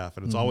our staff,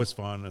 and it's always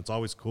fun. It's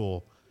always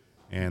cool.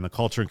 and the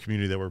culture and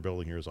community that we're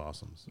building here is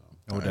awesome. So.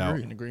 No doubt.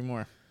 Couldn't agree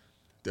more.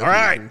 All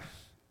right.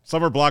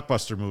 Summer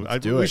blockbuster movie.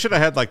 do we it. should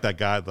have had like that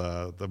guy,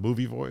 the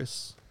movie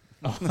voice.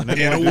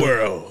 In a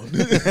world.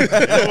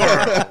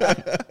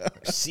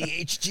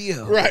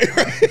 CHGO. Right.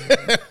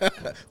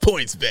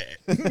 Points bet.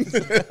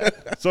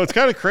 So it's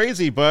kind of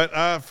crazy,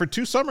 but for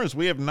 2 summers,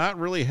 we have not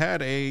really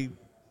had a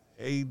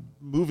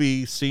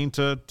movie scene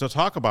to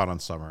talk about on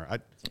summer.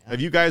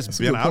 Have you guys a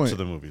been good out point. to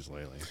the movies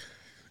lately?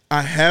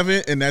 I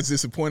haven't, and that's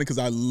disappointing because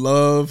I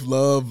love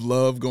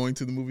going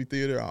to the movie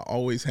theater. I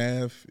always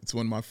have. It's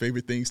one of my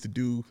favorite things to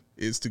do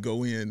is to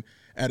go in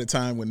at a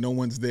time when no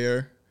one's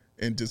there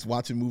and just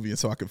watch a movie, and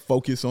so I can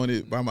focus on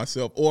it by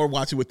myself or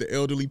watch it with the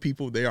elderly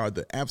people. They are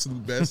the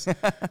absolute best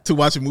to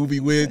watch a movie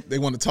with. They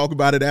want to talk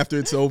about it after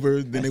it's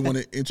over. Then they want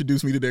to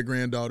introduce me to their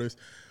granddaughters.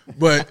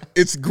 But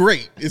it's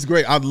great. It's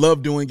great. I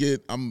love doing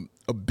it. I'm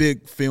a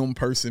big film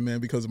person, man,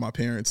 because of my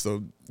parents.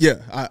 So, yeah,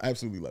 I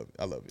absolutely love it.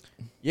 I love it.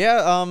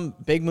 Yeah,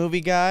 big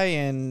movie guy,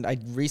 and I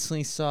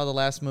recently saw the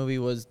last movie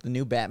was the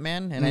new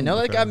Batman, and I know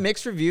that got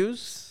mixed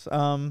reviews,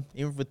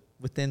 even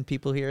within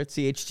people here at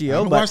CHGO. I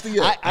haven't but watched it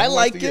yet. I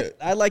liked it.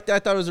 I liked it. I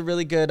thought it was a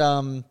really good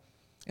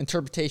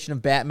interpretation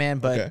of Batman.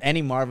 But Okay.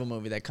 any Marvel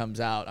movie that comes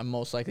out, I'm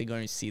most likely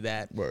going to see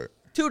that Word.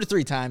 2 to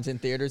 3 times in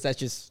theaters. That's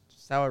just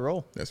how I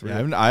roll. That's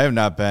Yeah, real. I have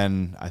not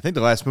been. I think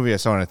the last movie I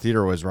saw in a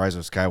theater was Rise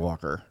of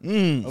Skywalker.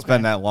 It's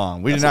been that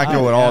long. We did not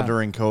go at all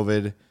during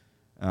COVID.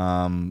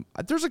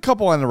 There's a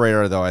couple on the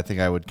radar though. I think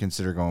I would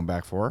consider going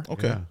back for.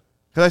 Okay. Yeah.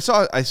 Because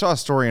I saw a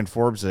story in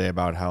Forbes today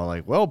about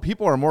how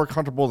people are more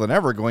comfortable than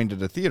ever going to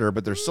the theater,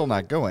 but they're still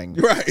not going.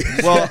 Right.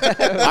 Well,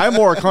 I'm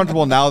more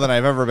comfortable now than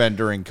I've ever been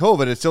during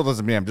COVID. It still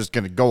doesn't mean I'm just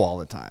going to go all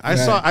the time. I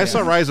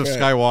saw Rise of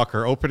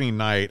Skywalker opening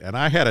night, and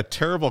I had a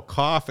terrible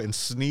cough and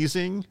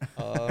sneezing,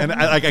 and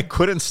I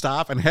couldn't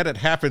stop. And had it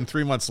happened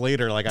 3 months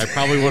later, I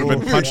probably would have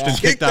been punched and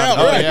kicked out.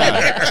 out, right.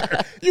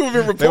 yeah. You have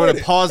been They would reported.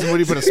 have paused and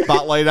would put a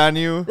spotlight on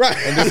you, Right.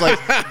 and just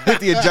hit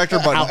the ejector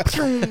button.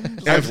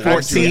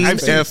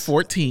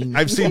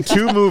 F-14. I've seen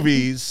 2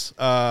 movies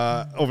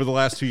over the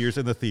last 2 years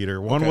in the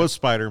theater. One was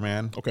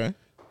Spider-Man. Okay.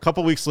 A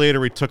couple weeks later,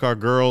 we took our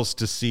girls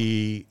to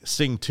see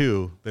Sing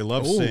 2. They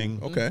love Ooh, Sing.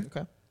 okay.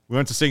 We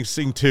went to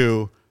Sing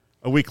 2.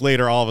 A week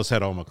later, all of us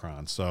had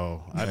Omicron.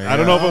 So I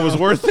don't know if it was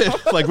worth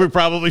it. We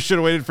probably should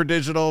have waited for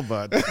digital,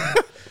 but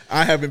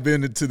I haven't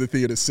been to the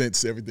theater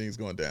since everything's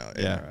gone down.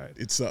 And Yeah.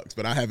 it sucks,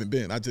 but I haven't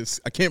been. I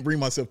can't bring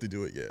myself to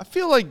do it yet. I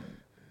feel like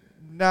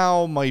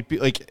now might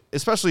be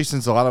especially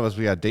since a lot of us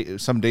we got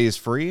some days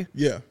free.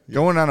 Yeah.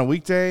 Going on a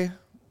weekday,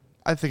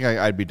 I think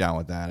I'd be down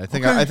with that. I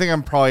think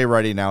I'm probably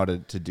ready now to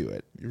do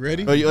it. You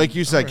ready? But like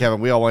you said, Kevin,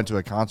 we all went to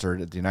a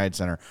concert at the United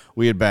Center.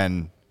 We had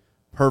been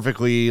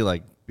perfectly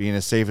being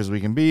as safe as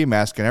we can be,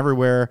 masking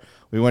everywhere.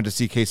 We went to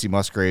see Casey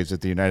Musgraves at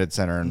the United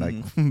Center,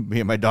 and me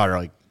and my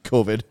daughter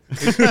COVID.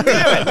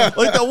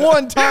 The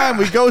one time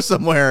we go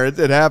somewhere, it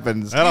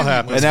happens. That'll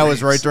happen. And that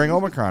was right during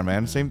Omicron,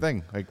 man. Same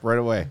thing, right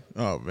away.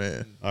 Oh,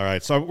 man. all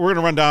right. So we're going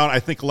to run down, I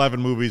think, 11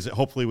 movies.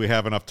 Hopefully we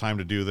have enough time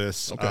to do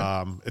this.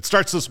 Okay. It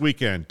starts this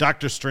weekend.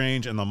 Doctor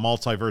Strange and the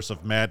Multiverse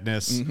of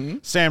Madness.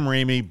 Sam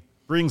Raimi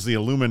brings the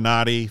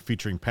Illuminati,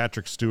 featuring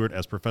Patrick Stewart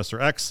as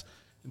Professor X,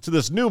 into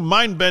this new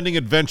mind-bending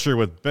adventure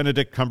with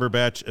Benedict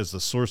Cumberbatch as the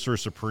Sorcerer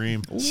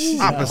Supreme,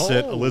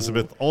 opposite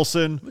Elizabeth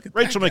Olsen,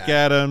 Rachel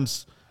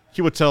McAdams,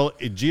 Chiwetel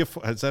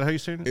Ejiofor. Is that how you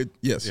say it?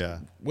 Yes. Yeah.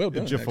 Well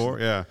done, Ejiofor,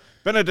 actually. yeah.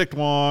 Benedict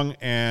Wong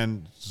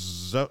and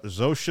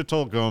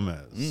Xochitl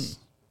Gomez.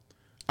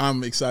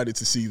 I'm excited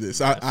to see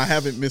this. I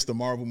haven't missed a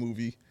Marvel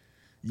movie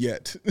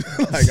yet.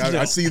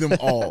 I see them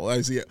all.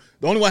 I see it.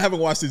 The only one I haven't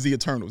watched is The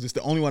Eternals. It's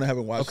the only one I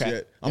haven't watched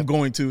yet. I'm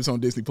going to. It's on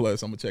Disney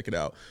Plus. I'm gonna check it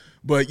out.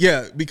 But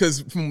yeah,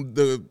 because from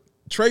the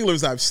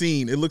trailers I've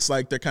seen, it looks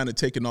like they're kind of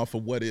taking off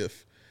of What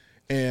If.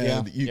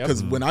 And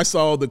because when I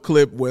saw the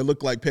clip where it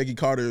looked like Peggy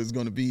Carter is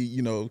going to be,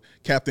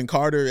 Captain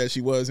Carter as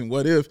she was in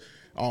What If,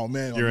 oh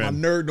man, my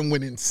nerddom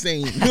went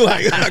insane.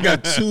 I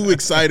got too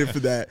excited for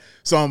that.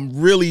 So I'm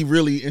really,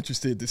 really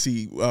interested to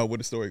see where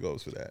the story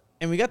goes for that.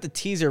 And we got the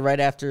teaser right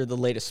after the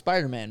latest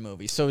Spider-Man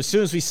movie. So as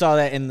soon as we saw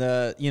that in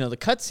the the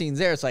cutscenes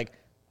there, it's like,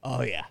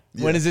 oh yeah,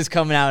 when is this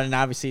coming out? And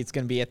obviously it's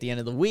going to be at the end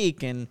of the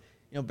week. And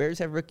Bears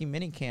have rookie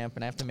mini camp,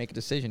 and I have to make a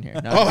decision here.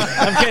 No,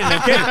 I'm kidding.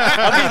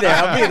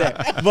 I'll be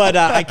there. But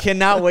I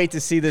cannot wait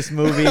to see this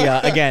movie.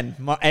 Again,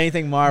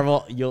 anything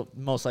Marvel,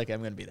 most likely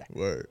I'm going to be there.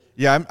 Word.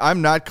 Yeah,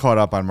 I'm not caught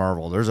up on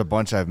Marvel. There's a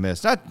bunch I've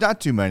missed.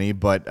 Not too many,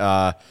 but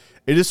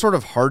it is sort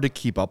of hard to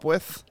keep up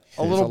with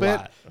a little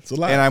bit. It's a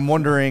lot. And I'm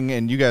wondering,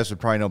 and you guys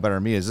would probably know better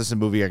than me, is this a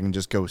movie I can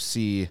just go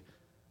see?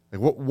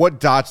 What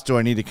dots do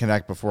I need to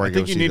connect before I go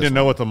see I think you need to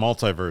know what the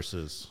multiverse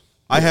is.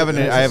 I have an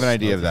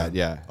idea of that.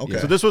 Yeah. Okay. Yeah.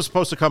 So this was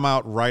supposed to come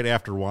out right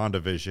after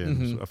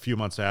WandaVision, a few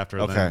months after.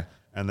 Okay.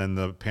 And then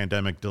the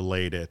pandemic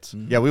delayed it.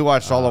 Yeah, we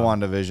watched all of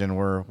WandaVision.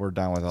 We're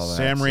down with all that.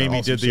 Sam Raimi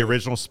awesome did the shit.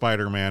 original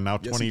Spider-Man. Now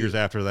 20 he years did.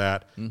 after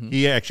that,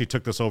 he actually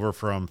took this over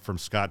from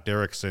Scott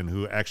Derrickson,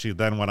 who actually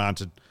then went on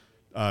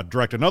to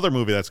direct another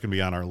movie that's going to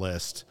be on our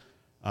list.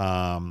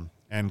 And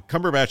And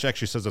Cumberbatch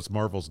actually says it's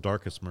Marvel's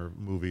darkest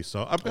movie,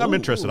 so I'm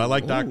interested. I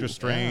like Doctor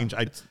Strange.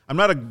 Yeah. I'm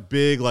not a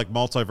big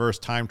multiverse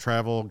time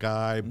travel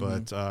guy,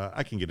 but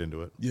I can get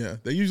into it. Yeah,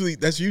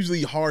 that's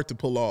usually hard to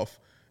pull off.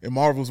 And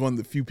Marvel's one of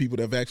the few people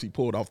that have actually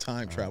pulled off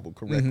time travel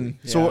correctly.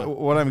 Yeah. So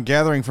what I'm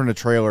gathering from the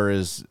trailer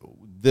is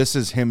this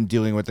is him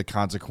dealing with the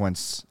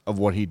consequence of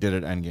what he did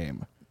at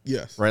Endgame.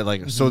 Yes.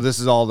 Right? So this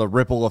is all the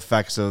ripple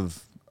effects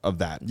of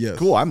that. Yes.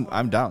 Cool.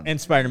 I'm down. And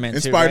Spider-Man.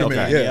 And too, Spider-Man,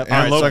 right? yeah. Yep. All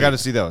right, Loki. so I got to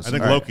see those. I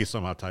think All right. Loki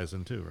somehow ties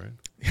in too, right?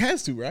 It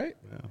has to, right?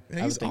 Yeah.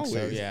 Yeah, I would think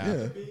so,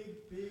 yeah.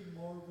 Big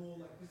Marvel,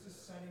 this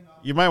is setting up.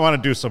 You might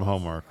want to do some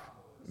homework.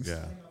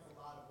 Yeah.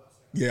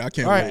 Yeah, I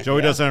can't All right. wait.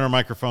 Joey doesn't have a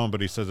microphone,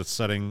 but he says it's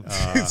setting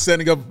It's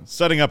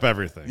setting up.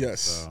 everything. Yes.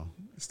 So.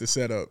 It's the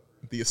setup,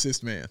 the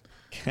assist man.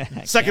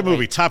 Second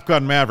movie, Top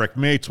Gun Maverick,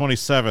 May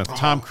 27th.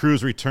 Tom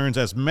Cruise returns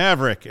as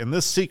Maverick in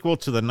this sequel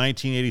to the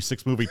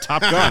 1986 movie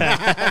Top Gun.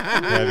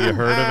 Have you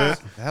heard of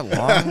it? That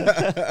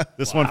long?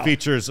 This one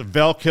features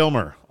Val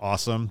Kilmer,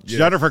 awesome.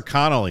 Jennifer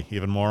Connelly,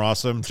 even more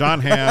awesome. John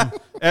Hamm,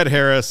 Ed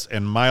Harris,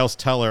 and Miles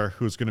Teller,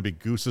 who's going to be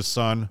Goose's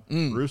son,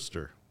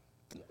 Rooster.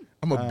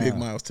 I'm a big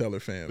Miles Teller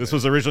fan. This man.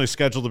 was originally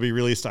scheduled to be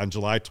released on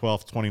July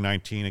 12th,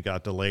 2019. It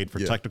got delayed for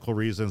technical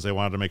reasons. They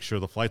wanted to make sure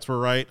the flights were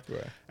right.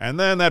 And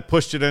then that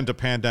pushed it into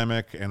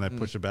pandemic, and that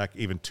pushed it back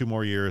even 2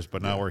 more years.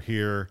 But now we're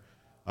here.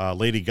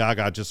 Lady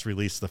Gaga just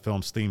released the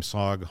film's theme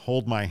song,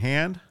 Hold My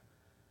Hand.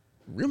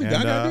 Really,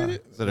 And, Gaga did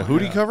it? Is it a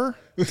Hootie cover?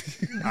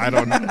 I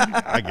don't know.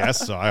 I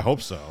guess so. I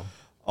hope so.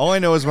 All I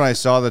know is when I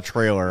saw the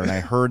trailer and I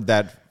heard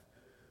that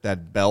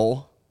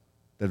bell,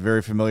 that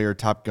very familiar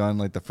Top Gun,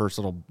 like the first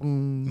little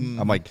boom,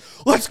 I'm like,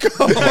 let's go.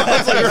 I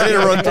was like ready to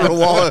run through a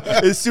wall.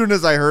 As soon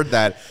as I heard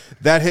that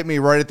hit me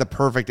right at the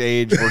perfect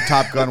age where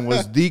Top Gun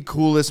was the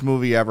coolest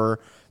movie ever.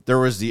 There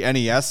was the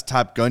NES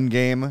Top Gun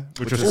game,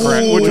 Which was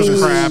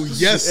crap.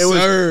 Yes,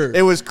 sir.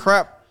 It was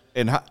crap.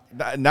 And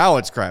now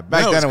it's crap.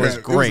 Back Now then it's it was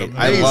crap. It was great.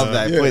 I amazing. love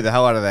that. I Yeah. played the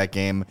hell out of that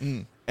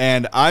game.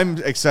 And I'm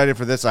excited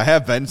for this. I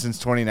have been since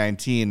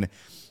 2019.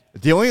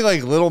 The only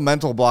little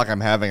mental block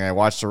I'm having, I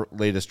watched the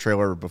latest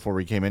trailer before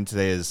we came in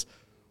today, is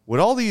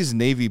would all these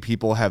Navy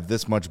people have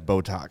this much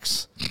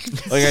Botox?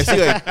 I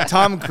see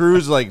Tom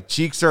Cruise,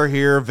 cheeks are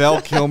here.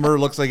 Val Kilmer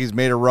looks like he's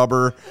made of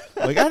rubber.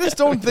 I just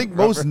don't think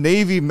most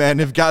Navy men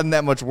have gotten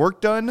that much work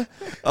done.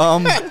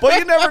 But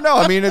you never know.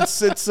 I mean, it's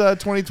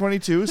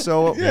 2022,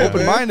 so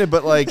open-minded,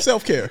 but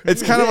Self-care.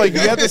 It's kind of you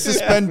have to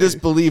suspend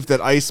disbelief that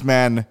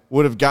Iceman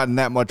would have gotten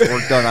that much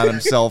work done on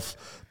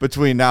himself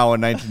between now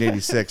and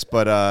 1986.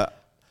 But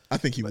I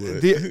think he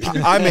would.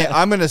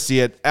 I'm going to see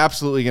it.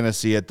 Absolutely going to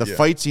see it. The Yeah.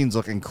 fight scenes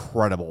look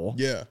incredible.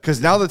 Yeah.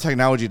 Because now the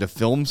technology to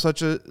film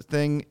such a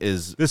thing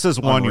is This is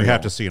one you unreal.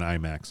 have to see in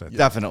IMAX. I think.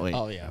 Definitely.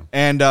 Oh, yeah.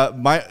 And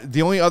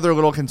the only other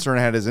little concern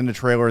I had is in the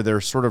trailer, they're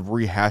sort of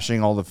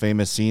rehashing all the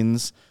famous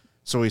scenes.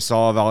 So we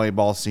saw a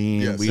volleyball scene.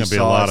 Yes. We It's gonna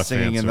be a lot saw of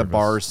singing fan in the service.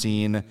 bar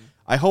scene.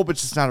 I hope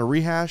it's just not a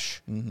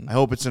rehash. I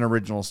hope it's an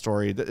original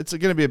story. It's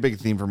going to be a big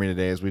theme for me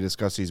today as we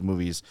discuss these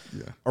movies.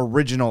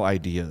 Original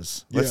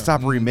ideas. Let's Yeah.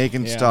 stop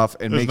remaking stuff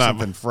and There's make not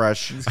something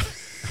fresh.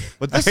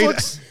 But this hate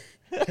looks...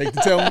 Hate to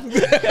tell him.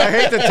 I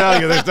hate to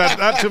tell you, there's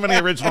not too many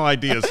original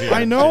ideas here.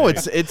 I know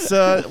it's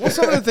some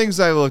of the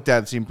things I looked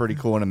at seem pretty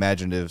cool and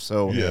imaginative.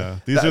 So Yeah,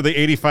 these are the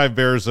 85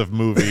 Bears of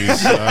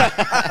movies.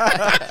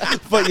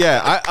 but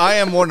yeah, I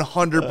am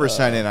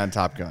 100% in on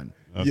Top Gun.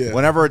 Yeah.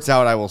 Whenever it's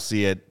out, I will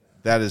see it.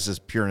 That is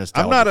just pure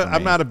nostalgia.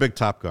 I'm not a big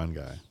Top Gun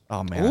guy.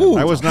 Oh man, Ooh.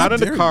 I was not How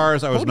into dare you.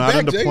 cars. I was Hold not back,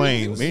 into Jay.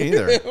 planes. me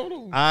neither.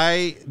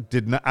 I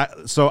did not.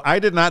 I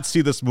did not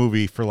see this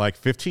movie for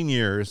 15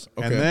 years,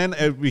 and Okay. then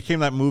it became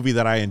that movie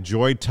that I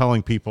enjoyed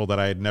telling people that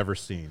I had never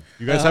seen.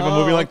 You guys have a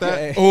movie like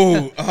that?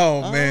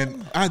 Oh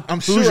man. I'm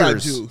sure I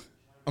Hoosiers. do.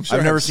 I'm sure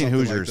I've I never have seen something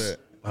Hoosiers. Like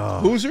that.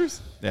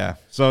 Hoosiers? Yeah.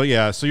 So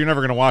you're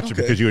never gonna watch it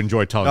Okay. because you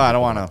enjoy telling. No, I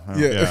don't people. want to.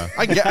 Yeah.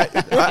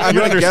 Yeah, I'm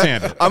You gonna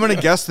understand guess, it. I'm going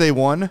to guess they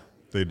won.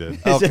 they did.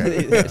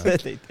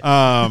 Okay.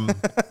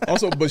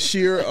 Also,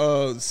 Bashir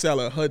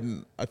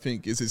Salahudin, I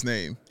think is his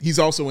name. He's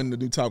also in the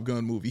new Top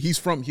Gun movie. He's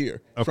from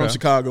here, from Okay.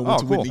 Chicago. Went Oh,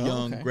 to cool. Whitney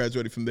Young,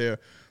 graduated from there.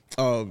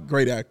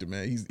 Great actor,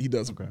 man. He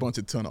does a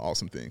ton of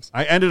awesome things.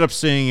 I ended up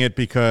seeing it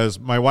because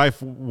my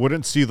wife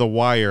wouldn't see The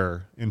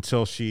Wire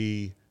until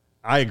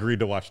I agreed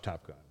to watch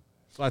Top Gun.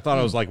 So I thought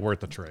it was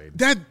worth the trade.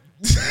 That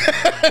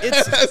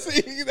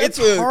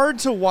It's hard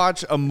to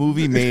watch a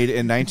movie made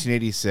in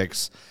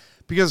 1986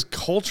 because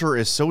culture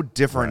is so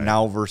different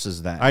now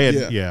versus then. I had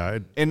Yeah.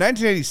 it- In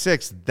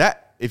 1986,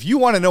 if you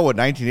want to know what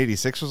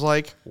 1986 was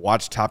like,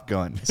 watch Top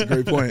Gun. That's a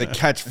great point. The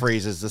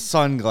catchphrases, the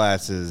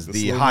sunglasses,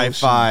 the slow high motion.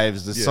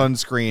 fives, the Yeah.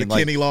 sunscreen. The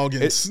Kenny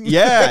Loggins.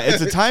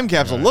 It's a time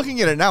capsule.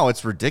 Looking at it now,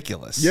 it's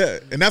ridiculous. Yeah,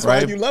 and that's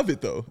Right? why you love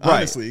it, though. Right.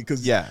 Honestly,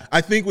 because Yeah.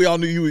 I think we all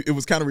knew it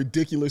was kind of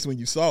ridiculous when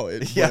you saw it.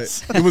 But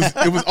Yes. it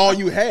was all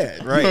you had.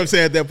 You know Right. what I'm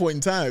saying at that point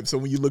in time. So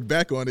when you look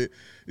back on it,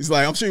 it's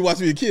like I'm sure you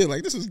watched me as a kid.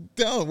 Like this is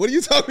dumb. What are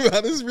you talking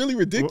about? This is really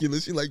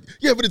ridiculous. You're like,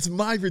 yeah, but it's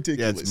my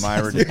ridiculous. Yeah, it's my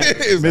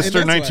ridiculous. And that's Mr.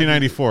 why-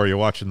 1994, you're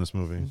watching this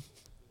movie.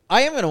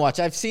 I am gonna watch.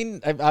 I've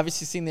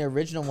obviously seen the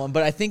original one,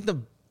 but I think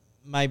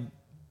my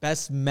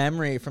best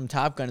memory from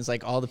Top Gun is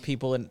like all the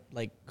people in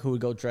like who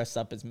would go dress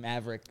up as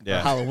Maverick for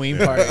Yeah. Halloween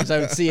parties. I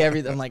would see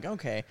everything. I'm like,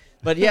 okay,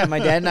 but yeah, my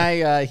dad and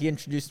I, he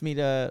introduced me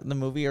to the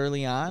movie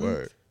early on.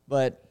 Word.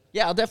 But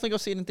yeah, I'll definitely go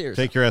see it in theaters.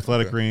 Take your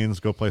athletic greens,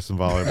 go play some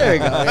volleyball. There you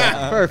go.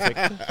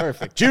 Yeah,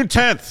 perfect. June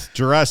 10th,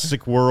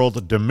 Jurassic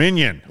World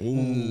Dominion.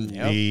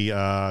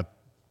 The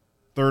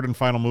third and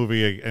final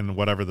movie in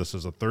whatever this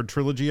is, a third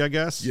trilogy, I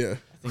guess. Yeah.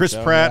 Chris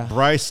so, Pratt, yeah.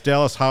 Bryce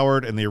Dallas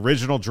Howard, and the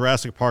original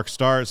Jurassic Park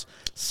stars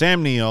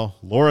Sam Neill,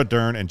 Laura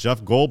Dern, and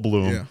Jeff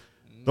Goldblum. Yeah.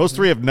 Those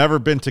three have never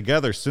been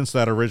together since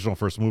that original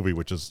first movie,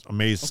 which is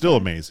amazing. Still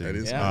amazing. That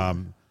is Yeah.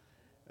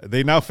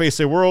 They now face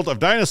a world of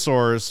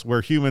dinosaurs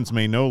where humans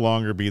may no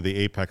longer be the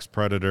apex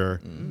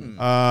predator.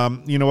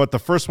 You know what? The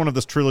first one of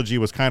this trilogy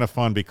was kind of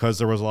fun because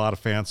there was a lot of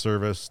fan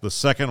service. The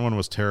second one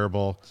was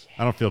terrible.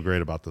 I don't feel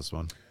great about this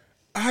one.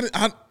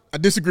 I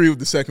disagree with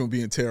the second one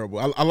being terrible.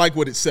 I like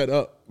what it set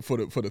up for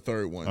the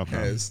third one Okay.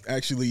 as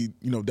actually,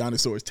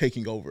 dinosaurs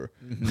taking over.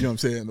 You know what I'm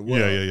saying? The world.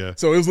 Yeah.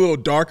 So it was a little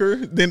darker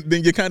than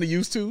you're kind of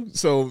used to.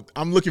 So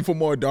I'm looking for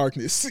more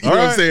darkness. You know what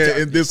I'm right.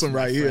 saying? In this one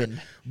right here.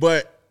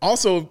 But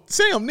also,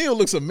 Sam Neill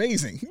looks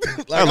amazing.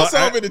 I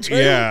saw him in the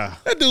trailer. Yeah.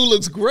 That dude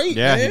looks great,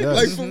 Yeah, he man.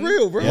 does. Like, for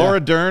real, bro. Laura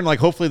Dern, like,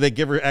 hopefully they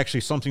give her actually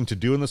something to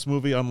do in this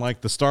movie,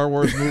 unlike the Star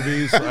Wars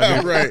movies. I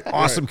mean, Right,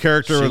 awesome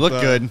character. She with, looked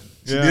good.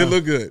 She Yeah. did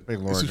look good. Big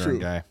Laura this is Dern true.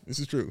 guy. This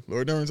is true.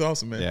 Laura Dern's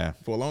awesome, man. Yeah.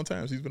 For a long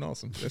time, she's been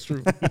awesome. That's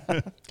true.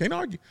 Can't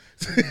argue.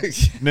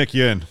 Nick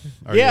Yin.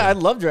 Yeah, I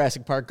love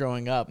Jurassic Park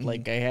growing up.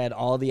 Like I had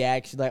all the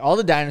action, like all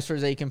the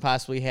dinosaurs that you can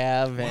possibly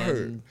have,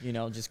 and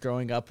just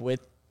growing up with,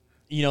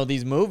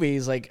 these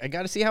movies. Like I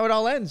got to see how it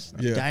all ends.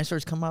 Yeah.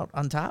 Dinosaurs come out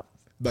on top.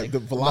 Like the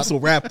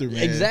Velociraptor,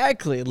 man.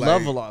 Exactly, Like,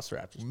 love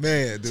Velociraptors.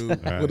 Man,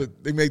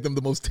 dude, they make them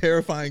the most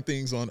terrifying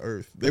things on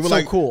Earth. They It's were so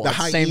like cool the at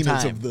the same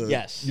hyenas time. of the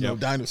Yes.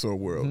 dinosaur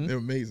world. They're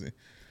amazing.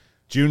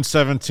 June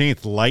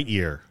 17th,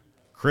 Lightyear.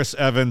 Chris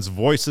Evans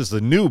voices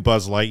the new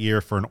Buzz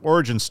Lightyear for an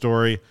origin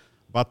story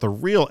about the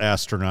real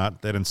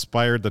astronaut that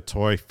inspired the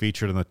toy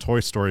featured in the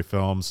Toy Story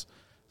films.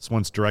 This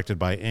one's directed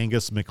by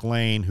Angus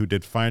MacLane, who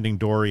did Finding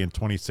Dory in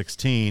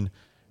 2016.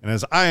 And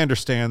as I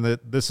understand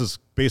that, this is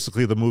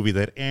basically the movie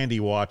that Andy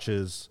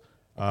watches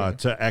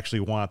to actually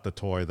want the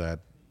toy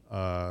that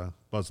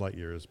Buzz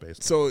Lightyear is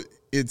based on. So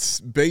it's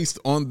based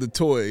on the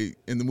toy,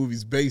 and the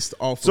movie's based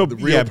off of the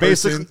real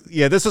person.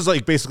 This is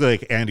basically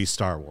like Andy's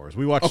Star Wars.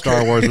 We watched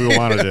Star Wars, we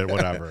wanted it,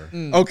 whatever.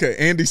 Okay,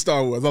 Andy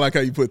Star Wars. I like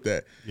how you put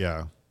that.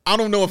 Yeah. I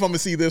don't know if I'm gonna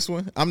see this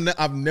one.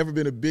 I've never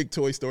been a big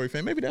Toy Story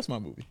fan. Maybe that's my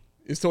movie.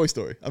 It's Toy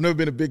Story. I've never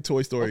been a big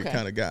Toy Story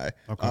kind of guy.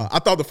 I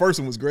thought the first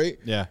one was great.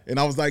 Yeah. And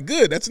I was like,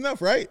 good, that's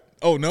enough, right?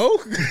 Oh, no?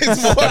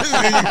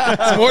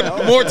 It's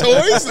more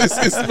toys?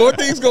 It's more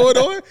things going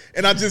on?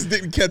 And I just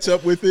didn't catch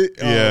up with it.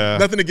 Yeah.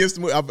 Nothing against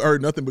the movie. I've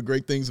heard nothing but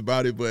great things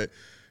about it. But,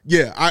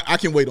 yeah, I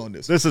can wait on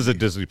this. This is a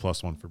Disney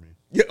Plus one for me.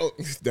 Yeah,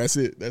 that's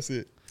it. That's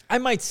it. I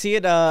might see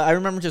it. I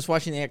remember just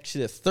watching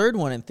the third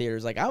one in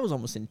theaters. Like I was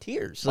almost in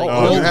tears. Like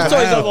Oh, the you have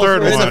toys to. The almost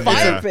third were in one, the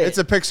fire yeah. pit. It's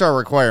a Pixar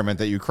requirement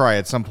that you cry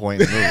at some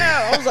point in the movie.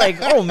 Yeah, I was like,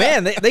 oh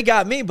man, they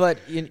got me. But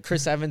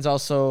Chris Evans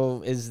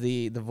also is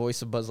the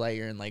voice of Buzz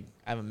Lightyear, and like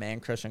I have a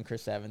man crush on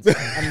Chris Evans. I'm,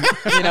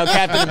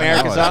 Captain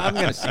America, so I'm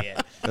gonna see it.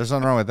 There's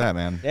nothing wrong with that,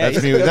 man. Yeah, that's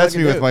he's a me. good That's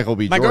looking me with dude. Michael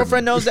B. My Jordan.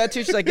 girlfriend knows that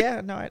too. She's like,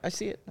 yeah, no, I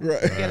see it. Right.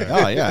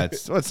 Oh yeah,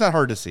 it's not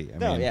hard to see. I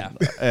No, mean,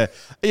 yeah.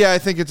 I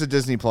think it's a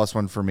Disney Plus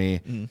one for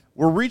me.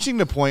 We're reaching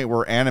the point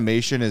where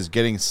animation is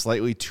getting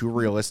slightly too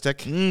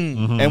realistic,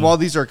 and while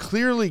these are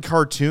clearly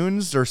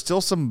cartoons, there's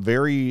still some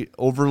very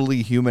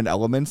overly human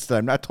elements that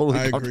I'm not totally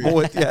I agree. comfortable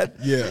with yet.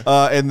 Yeah.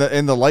 and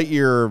the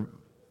Lightyear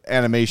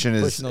animation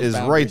is Pushing those right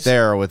boundaries.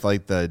 there with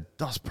like the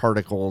dust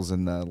particles,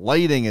 and the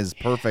lighting is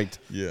perfect.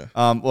 Yeah.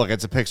 Look,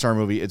 it's a Pixar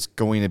movie. It's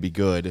going to be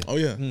good. Oh,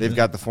 yeah. They've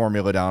got the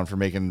formula down for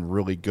making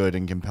really good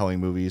and compelling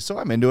movies. So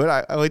I'm into it.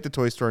 I like the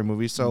Toy Story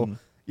movies. So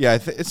yeah,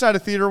 it's not a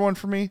theater one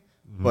for me,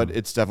 but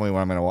it's definitely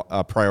one I'm going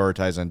to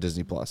prioritize on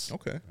Disney Plus.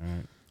 Okay.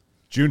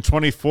 June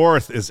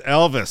 24th is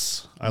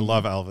Elvis. I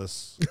love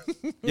Elvis.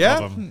 Yeah.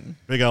 Love him.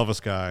 Big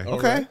Elvis guy.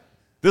 Okay.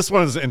 This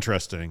one is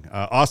interesting.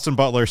 Austin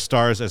Butler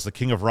stars as the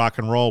king of rock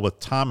and roll with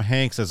Tom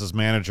Hanks as his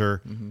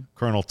manager,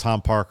 Colonel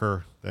Tom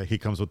Parker. He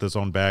comes with his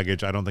own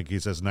baggage. I don't think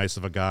he's as nice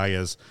of a guy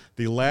as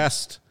the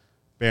last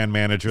band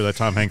manager that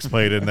Tom Hanks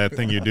played in That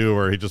Thing You Do,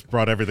 where he just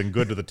brought everything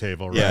good to the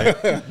table, right?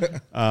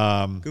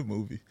 Good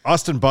movie.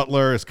 Austin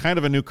Butler is kind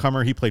of a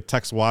newcomer. He played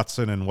Tex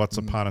Watson in Once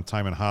Upon a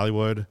Time in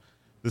Hollywood.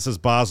 This is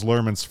Baz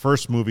Luhrmann's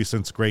first movie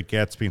since Great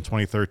Gatsby in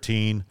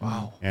 2013.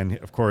 Wow. And,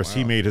 of course,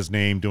 he made his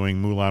name doing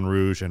Moulin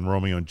Rouge and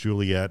Romeo and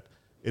Juliet.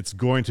 It's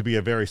going to be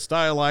a very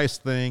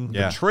stylized thing.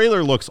 Yeah. The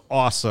trailer looks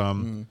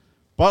awesome.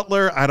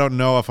 Butler, I don't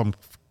know if I'm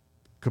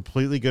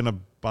completely going to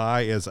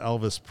buy as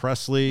Elvis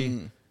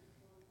Presley.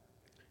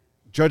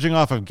 Judging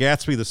off of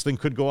Gatsby, this thing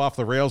could go off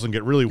the rails and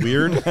get really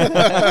weird.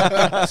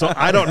 So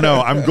I don't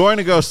know. I'm going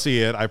to go see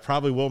it. I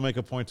probably will make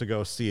a point to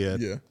go see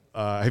it. Yeah.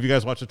 Have you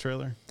guys watched the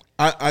trailer?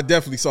 I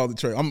definitely saw the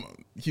trailer. I'm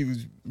a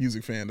huge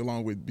music fan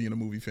along with being a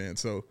movie fan.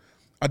 So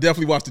I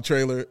definitely watched the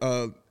trailer.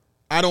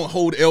 I don't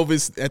hold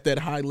Elvis at that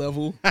high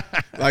level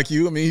like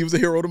you. I mean, he was a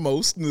hero the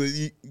most.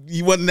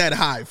 He wasn't that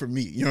high for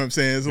me. You know what I'm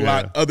saying? There's a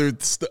lot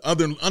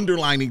other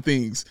underlining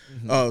things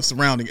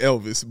surrounding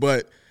Elvis.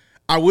 But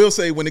I will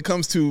say when it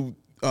comes to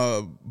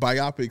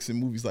biopics and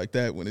movies like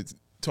that, when it's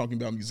talking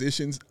about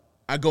musicians,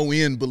 I go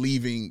in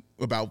believing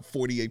about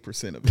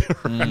 48% of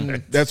it.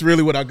 Right. That's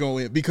really what I go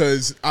in,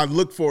 because I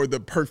look for the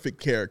perfect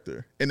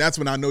character. And that's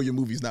when I know your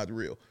movie's not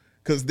real.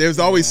 Because there's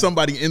always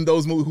somebody in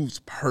those movies who's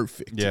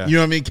perfect. Yeah. You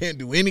know what I mean? Can't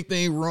do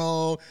anything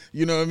wrong.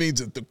 You know what I mean?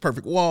 Just the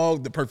perfect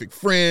walk, the perfect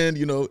friend,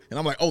 you know. And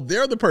I'm like, oh,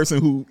 they're the person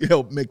who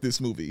helped make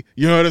this movie.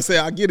 You know what I'm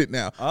saying? I get it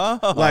now. Oh,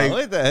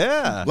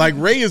 Like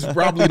Ray is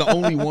probably the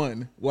only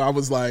one where I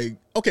was like,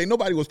 okay,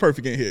 nobody was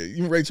perfect in here.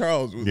 Even Ray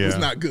Charles was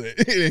not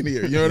good in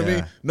here. You know what I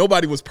mean?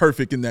 Nobody was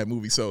perfect in that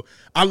movie. So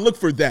I look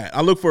for that.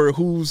 I look for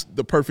who's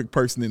the perfect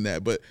person in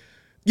that. But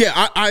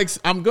yeah,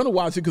 I'm going to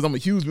watch it because I'm a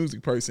huge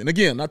music person.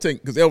 Again, not taking,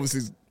 because Elvis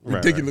is a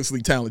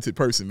ridiculously talented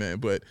person, man.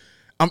 But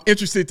I'm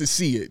interested to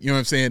see it, you know what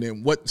I'm saying,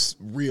 and what's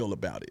real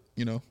about it,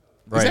 you know?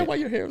 Right. Is that why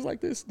your hair is like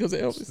this? Because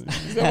of Elvis?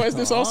 Is that why it's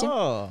this awesome?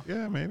 Oh.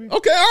 Yeah, maybe.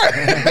 Okay, all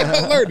right.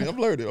 I'm learning.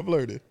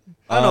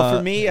 I don't know.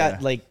 For me,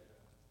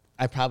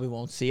 I probably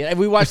won't see it.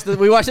 We watched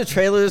the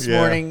trailer this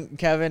morning,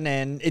 Kevin,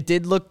 and it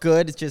did look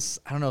good. It's just,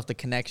 I don't know if the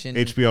connection.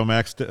 HBO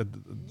Max.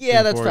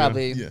 That's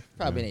probably an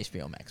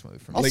HBO Max movie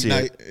for me. I'll see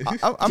it.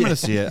 I'm going to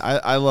see it.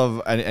 I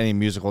love any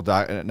musical,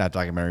 not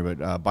documentary,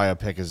 but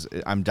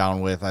biopic I'm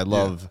down with. I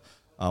love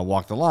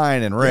Walk the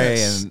Line and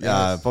Ray and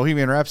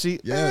Bohemian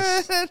Rhapsody.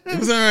 Yes. It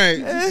was all right.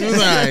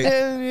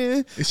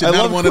 I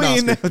love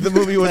Queen. The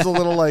movie was a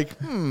little like,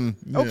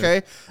 okay.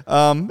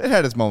 It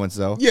had its moments,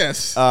 though.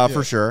 Yes.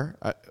 For sure.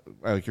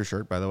 I like your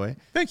shirt, by the way.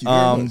 Thank you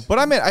very much. But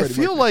I mean, I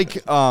feel like,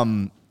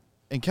 and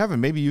Kevin,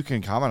 maybe you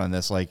can comment on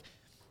this. Like,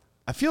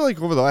 I feel like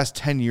over the last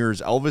 10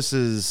 years,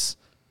 Elvis's,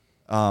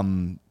 I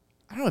don't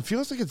know, it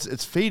feels like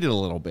it's faded a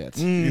little bit.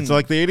 It's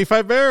like the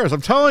 85 Bears.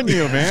 I'm telling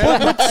you,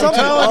 man. But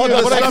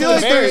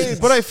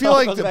I feel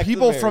like the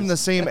people from the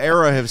same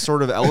era have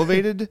sort of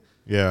elevated.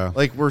 Yeah.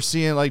 Like we're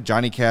seeing like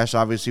Johnny Cash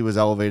obviously was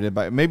elevated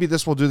by, maybe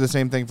this will do the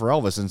same thing for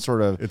Elvis and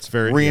sort of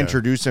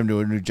reintroduce him to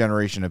a new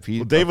generation of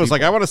people. Dave was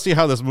like, I want to see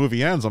how this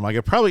movie ends. I'm like,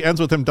 it probably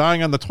ends with him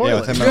dying on the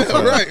toilet.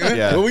 Right.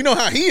 Yeah. Well, we know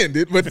how he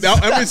ended, but now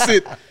I'm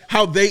interested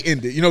how they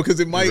ended, you know,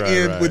 because it might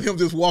end with him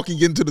just walking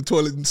into the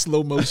toilet in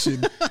slow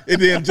motion and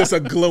then just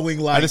a glowing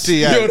light. I just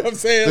see, you know what I'm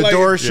saying? The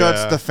door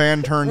shuts, the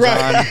fan turns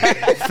on,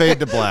 fade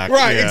to black.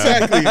 Right,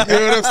 exactly. You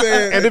know what I'm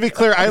saying? And to be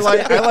clear, I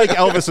like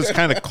Elvis's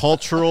kind of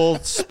cultural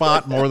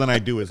spot more than I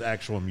do his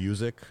actual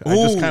music. I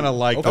just kind of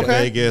like the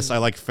Vegas. I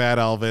like Fat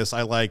Elvis.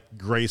 I like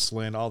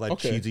Graceland, all that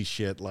cheesy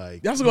shit.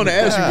 Like, I was going to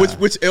ask you,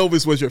 which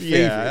Elvis was your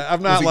favorite? Yeah,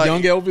 I'm not was like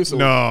it young Elvis or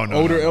no,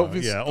 older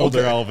Elvis? Yeah,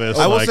 older Elvis.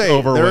 I will like say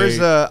overweight.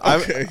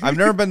 I've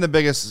never been the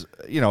biggest.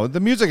 You know, the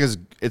music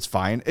it's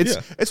fine. It's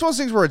one of those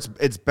things where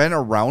it's been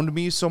around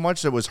me so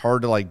much that it was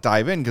hard to like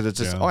dive in because it's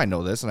just I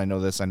know this and I know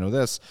this, I know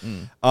this.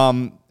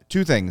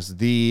 Two things: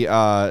 the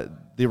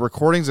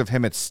recordings of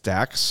him at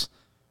Stax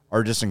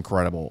are just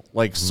incredible,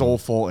 like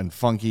soulful and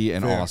funky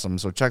and awesome.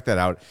 So check that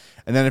out.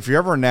 And then if you're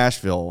ever in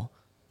Nashville,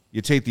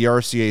 you take the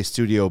RCA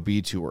Studio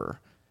B tour.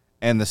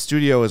 And the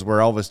studio is where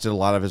Elvis did a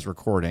lot of his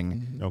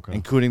recording,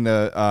 including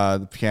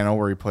the piano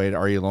where he played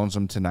Are You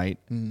Lonesome Tonight?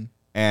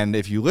 And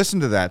if you listen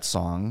to that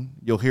song,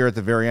 you'll hear at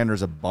the very end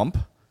there's a bump.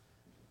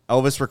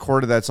 Elvis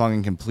recorded that song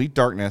in complete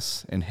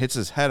darkness and hits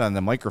his head on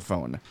the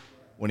microphone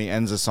when he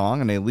ends the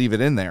song, and they leave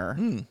it in there.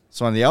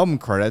 So on the album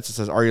credits, it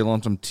says Are You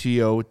Lonesome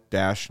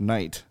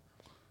TO-Night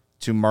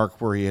to mark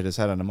where he hit his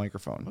head on the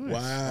microphone.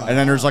 Wow. And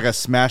then there's like a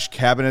smash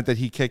cabinet that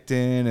he kicked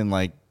in, and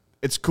like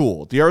it's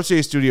cool. The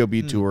RCA Studio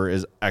B tour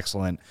is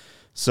excellent.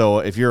 So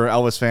if you're an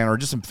Elvis fan or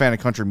just a fan of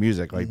country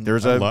music, like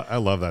there's I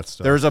love that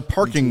stuff. There's a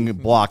parking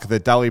block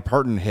that Dolly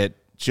Parton hit.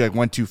 She like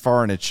went too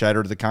far and it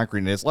shattered the concrete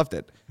and they just left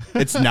it.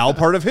 It's now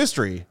part of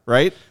history,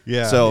 right?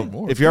 Yeah.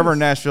 So if you're ever in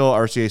Nashville,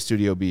 RCA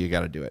Studio B, you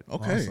got to do it.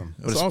 Okay. Awesome.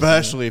 But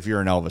especially if you're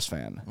an Elvis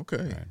fan. Okay.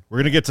 Right. We're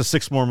going to get to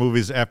 6 more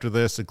movies after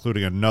this,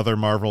 including another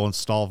Marvel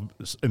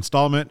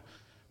installment.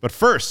 But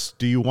first,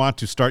 do you want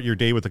to start your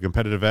day with a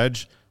competitive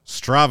edge?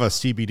 Strava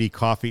CBD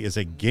coffee is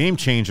a game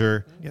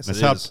changer. Yes,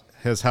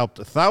 has helped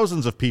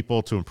thousands of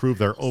people to improve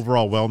their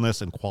overall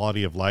wellness and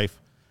quality of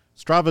life.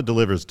 Strava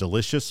delivers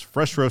delicious,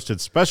 fresh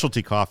roasted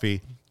specialty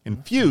coffee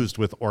infused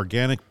with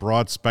organic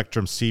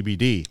broad-spectrum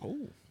CBD.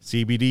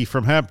 CBD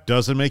from hemp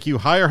doesn't make you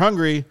high or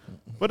hungry,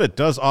 but it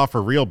does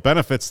offer real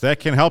benefits that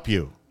can help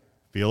you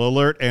feel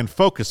alert and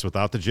focused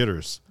without the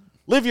jitters.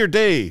 Live your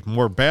day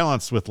more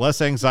balanced with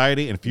less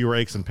anxiety and fewer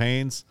aches and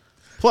pains.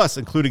 Plus,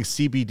 including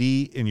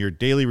CBD in your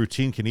daily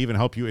routine can even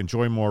help you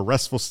enjoy more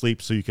restful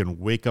sleep so you can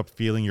wake up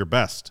feeling your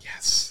best.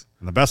 Yes.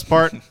 And the best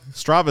part,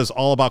 Strava is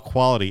all about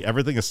quality.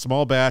 Everything is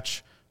small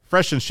batch,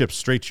 fresh and shipped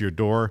straight to your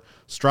door.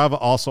 Strava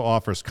also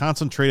offers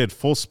concentrated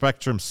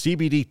full-spectrum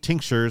CBD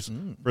tinctures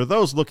for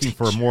those looking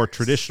for a more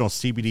traditional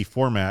CBD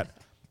format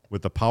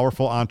with the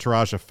powerful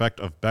entourage effect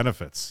of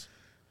benefits.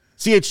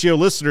 CHGO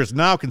listeners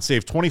now can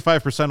save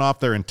 25% off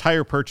their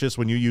entire purchase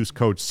when you use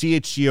code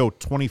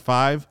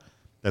CHGO25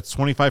 That's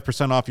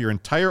 25% off your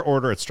entire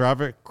order at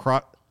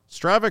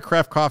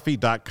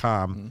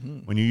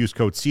StravaCraftCoffee.com when you use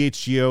code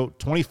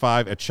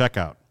CHGO25 at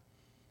checkout.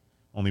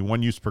 Only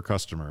one use per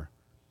customer.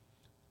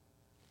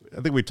 I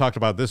think we talked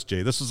about this,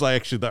 Jay. This is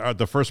actually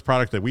the first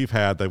product that we've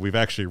had that we've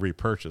actually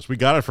repurchased. We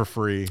got it for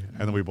free,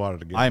 and then we bought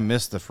it again. I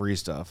missed the free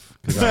stuff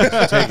because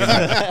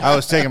I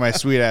was taking my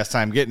sweet ass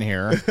time getting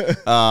here.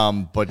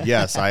 But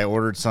yes, I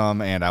ordered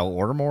some, and I'll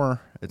order more.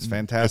 It's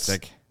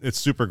fantastic. It's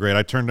super great.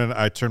 I turned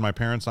my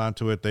parents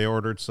onto it. They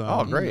ordered some.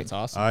 Oh, great! That's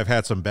awesome. I've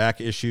had some back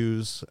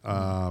issues,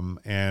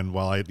 and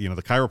while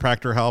the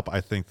chiropractor help,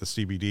 I think the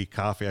CBD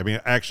coffee. I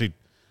mean, actually.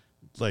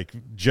 Like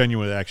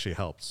genuinely actually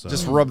helps. So.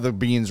 Just rub the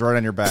beans right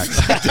on your back.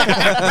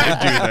 I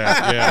do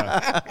that,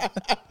 yeah.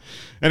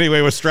 Anyway,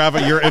 with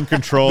Strava, you're in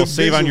control.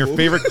 Save on your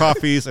favorite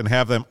coffees and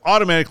have them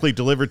automatically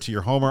delivered to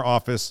your home or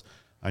office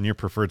on your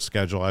preferred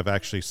schedule. I've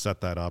actually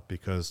set that up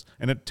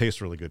and it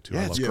tastes really good too. Yeah,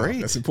 I love it's it. great.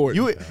 That's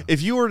important.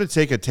 If you were to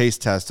take a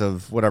taste test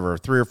of whatever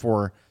 3 or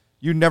 4,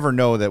 you never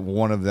know that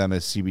one of them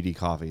is CBD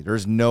coffee.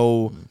 There's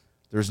no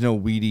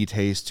weedy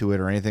taste to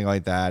it or anything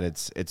like that.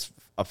 It's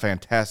a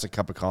fantastic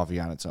cup of coffee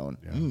on its own.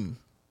 Yeah.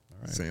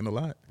 Right. Saying a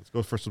lot. Let's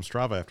go for some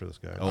Strava after this,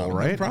 guy. All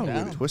right.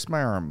 Problem. Twist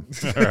my arm.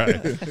 All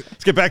right.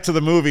 Let's get back to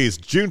the movies.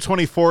 June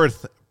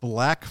 24th,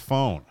 Black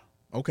Phone.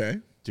 Okay.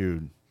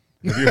 Dude.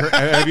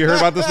 Have you heard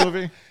about this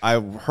movie? I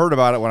heard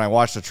about it when I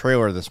watched the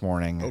trailer this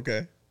morning.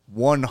 Okay.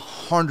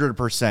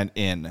 100%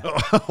 in.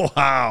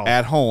 Wow.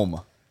 At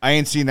home. I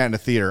ain't seen that in the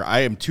theater. I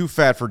am too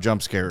fat for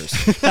jump scares.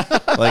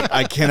 Like,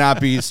 I cannot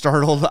be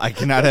startled. I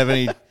cannot have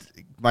any.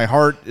 My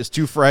heart is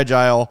too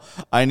fragile.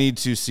 I need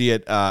to see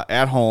it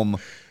at home.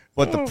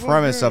 But the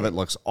premise of it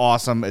looks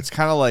awesome. It's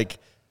kind of like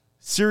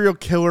Serial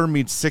Killer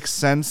meets Sixth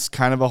Sense,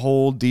 kind of a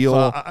whole deal.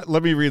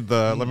 Let me read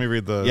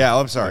the. Yeah,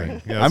 I'm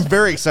sorry. Yeah, I'm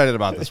very excited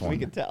about this one. We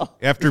can tell.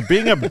 After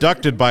being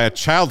abducted by a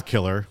child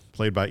killer,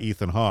 played by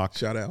Ethan Hawke,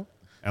 Shout out.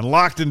 and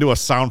locked into a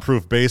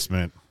soundproof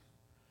basement,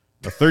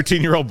 a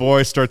 13-year-old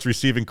boy starts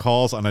receiving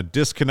calls on a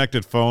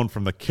disconnected phone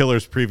from the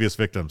killer's previous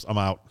victims. I'm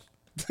out.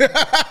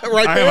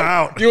 Right I'm there.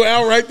 out. You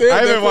out right there? I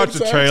haven't That watched the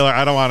first trailer.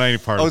 I don't want any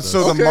part Oh, of this.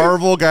 so the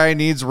Marvel guy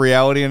needs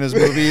reality in his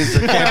movies.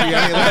 There can't be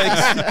any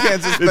legs. He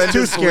can't suspend It's too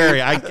his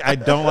scary. I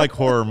don't like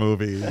horror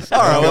movies. All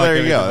right, I don't well, like there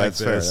you anything go. like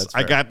That's fair. this.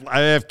 That's fair. I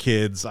have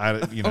kids.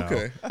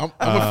 Okay. I'm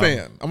a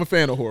fan. I'm a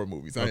fan of horror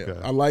movies.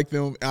 I like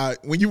them.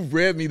 When you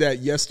read me that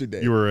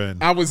yesterday, You were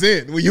in. I was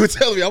in. When you were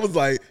telling me, I was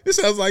like, this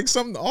sounds like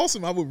something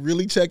awesome I would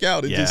really check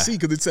out and Yeah. just see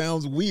because it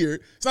sounds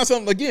weird. It's not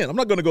something, again, I'm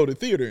not going to go to the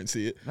theater and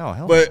see it. No,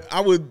 hell But I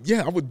would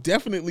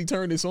definitely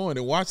turn this on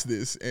and watch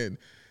this. And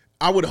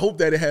I would hope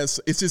that it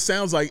just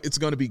sounds like it's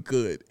going to be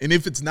good. And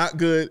if it's not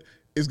good,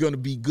 it's going to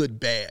be good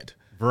bad.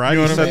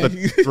 Variety, You know what I said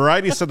mean?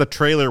 Variety said the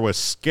trailer was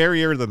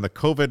scarier than the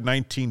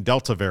COVID-19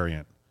 Delta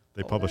variant.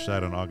 They published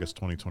that in August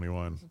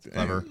 2021.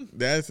 Clever.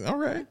 That's all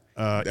right.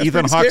 That's Ethan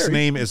pretty Hawke's scary.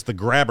 name is the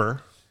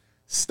Grabber.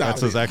 Stop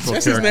That's his it. actual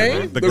That's character his name?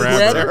 name? The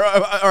Grabber. All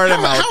right,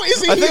 I'm out. How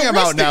is he I think I'm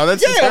out arrested? now.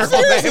 That's a yeah, terrible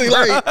seriously.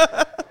 name.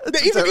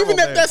 Like, even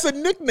that's a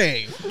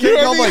nickname. Can you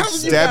call him like How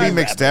is he Stabby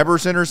not-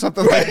 McStabberson or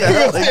something like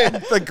that?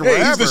 Like, the Grabber.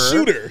 Hey, he's the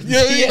shooter. You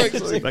know what I mean?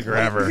 Like, The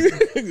Grabber.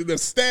 the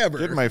stabber.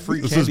 Get my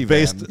free This candy was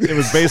based. van. It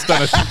was based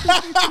on a.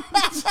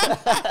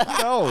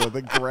 No,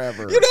 the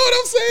Grabber. You know what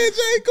I'm saying,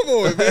 Jay? Come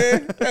on,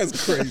 man.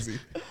 That's crazy.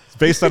 It's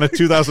based on a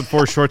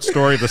 2004 short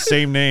story of the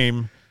same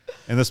name.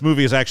 And this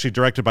movie is actually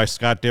directed by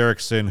Scott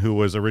Derrickson, who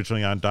was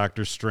originally on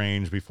Doctor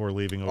Strange before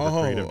leaving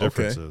over Creative okay.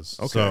 Differences.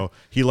 Okay. So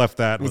he left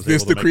that. and Was was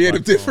this able the to make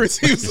creative Black difference?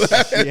 Phone. He was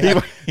like,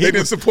 He they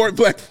didn't support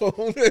Black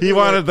Phone. He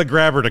wanted the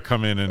Grabber to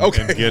come in and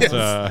get yes.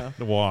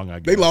 Wong, I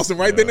guess. They lost him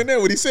right then and there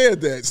when he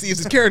said that. See, it's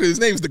his character. His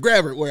name's the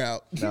Grabber. We're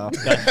out. No.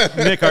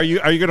 Nick, are you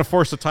going to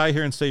force a tie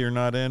here and say you're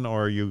not in,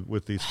 or are you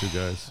with these two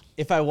guys?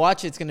 If I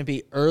watch it, it's going to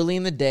be early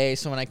in the day.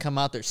 So when I come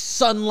out, there's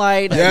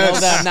sunlight. I Yes. know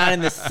that I'm not in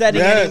the setting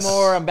Yes.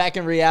 anymore. I'm back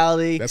in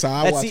reality. That's how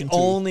I That's watch the them, too.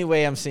 only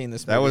way I'm seeing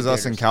this movie. That was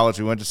us in theaters. college.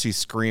 We went to see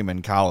Scream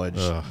in college,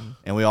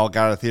 and we all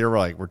got out of the theater. We're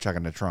like, we're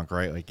checking the trunk,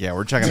 right? Like, yeah,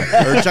 we're checking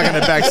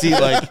the back seat.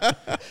 Like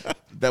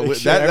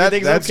everything's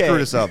that okay.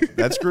 screwed us up.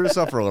 That screwed us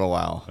up for a little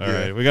while. All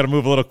right, we got to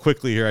move a little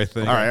quickly here, I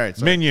think. All right,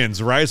 sorry.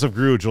 Minions: Rise of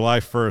Gru, July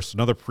 1st.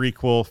 Another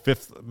prequel,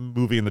 5th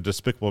movie in the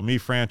Despicable Me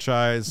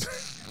franchise.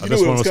 This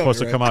knew it one was was supposed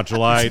coming, to come out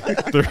July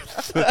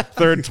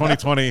 3rd,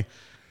 2020.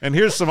 And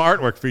here's some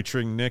artwork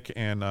featuring Nick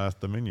and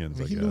the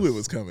Minions. I He guess. knew it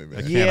was coming,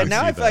 man. Yeah, Can't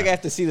now I unsee feel like that. I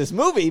have to see this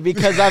movie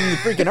because I'm the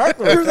freaking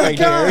artwork right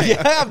here.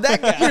 Yeah, I'm that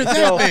guy. You're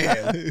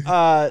that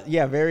man.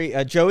 Yeah, very.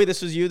 Joey,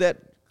 this was you that.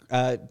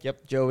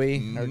 Yep,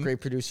 Joey, our great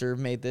producer,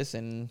 made this,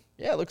 and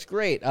yeah, it looks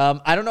great.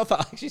 I don't know if I'll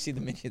actually see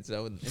the Minions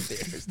though in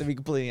theaters. To be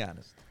completely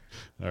honest,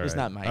 All it's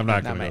right. not my. I'm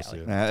not not going my to go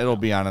see alley. it. It'll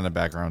be on in the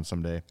background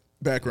someday.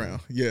 Background.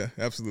 Yeah,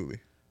 absolutely.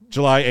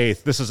 July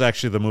 8th. This is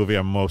actually the movie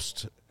I'm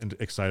most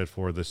excited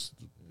for this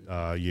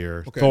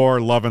year. Okay. Thor: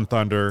 Love and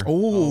Thunder.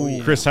 Oh,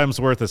 Chris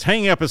Hemsworth is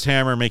hanging up his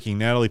hammer, making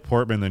Natalie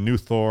Portman the new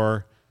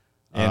Thor.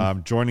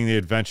 Joining the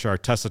adventure are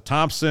Tessa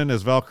Thompson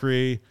as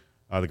Valkyrie.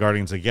 The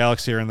Guardians of the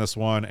Galaxy are in this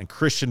one, and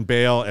Christian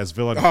Bale as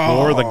villain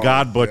Thor the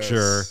God Butcher.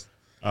 yes.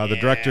 The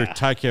director,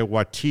 Taika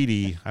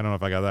Waititi, I don't know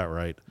if I got that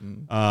right.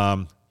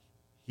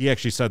 He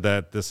actually said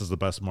that this is the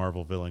best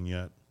Marvel villain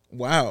yet.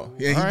 Wow.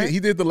 Yeah, he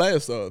did the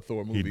last Thor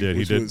movie. He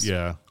did. Was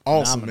yeah.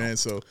 Awesome, man.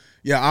 So,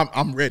 yeah,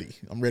 I'm ready.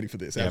 I'm ready for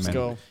this. Yeah, Let's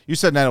go. You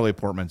said Natalie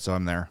Portman, so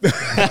I'm there.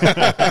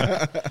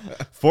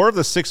 4 of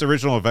the 6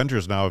 original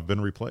Avengers now have been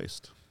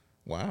replaced.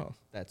 Wow.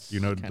 That's You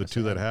know the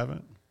 2 that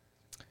haven't?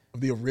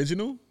 The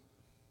original?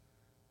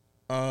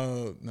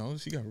 No,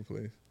 she got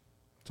replaced.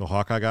 So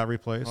Hawkeye got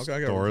replaced.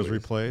 Hawkeye got Thor is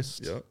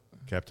replaced. replaced. Yep.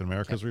 Captain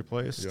America's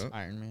replaced. Yep.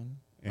 Iron Man.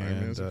 Iron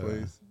Man's And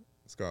replaced.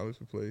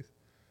 Scarlet's replaced.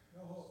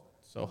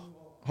 So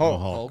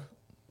Hulk.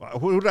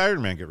 Who did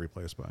Iron Man get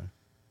replaced by?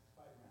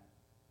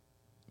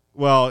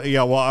 Well,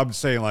 yeah. Well, I'm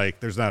saying like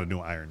there's not a new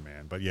Iron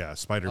Man, but yeah,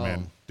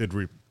 Spider-Man did.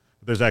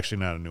 There's actually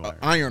not a new Iron.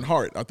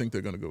 Ironheart, I think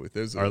they're going to go with.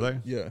 Are they?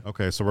 Yeah.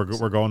 Okay, so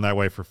we're going that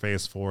way for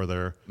Phase 4.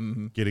 They're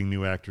getting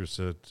new actors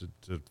to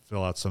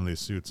fill out some of these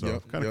suits. So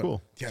kind of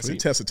cool. Yes, and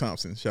Tessa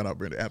Thompson. Shout out,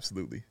 Brenda.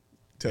 Absolutely,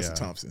 Tessa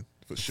Thompson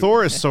for sure.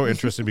 Thor is so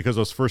interesting because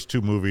those first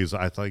 2 movies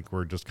I think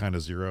were just kind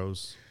of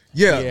zeros.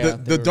 Yeah, they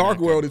the were Dark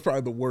not World is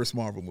probably the worst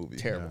Marvel movie.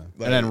 Terrible.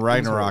 Like, And then it was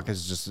Ragnarok horrible.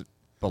 is just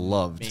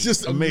beloved.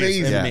 just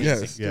amazing. Yeah.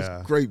 Yes, Yeah.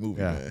 just great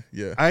movie, Yeah. man.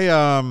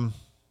 Yeah.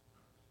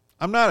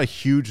 I'm not a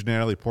huge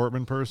Natalie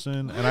Portman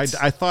person, and I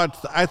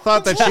thought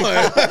that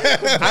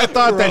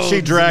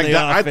she dragged. in the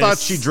I thought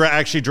office. she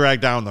actually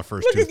dragged down the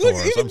first 2 Look,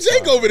 Thors. even I'm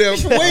Jake sorry. over there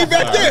from way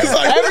back there. It's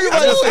like,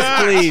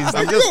 Everybody's pleased.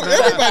 I'm just mad.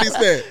 everybody's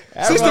fan.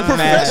 Since the Everyone's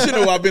mad.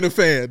 professional, I've been a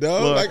fan,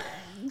 dog. Look, like,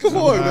 come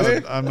on,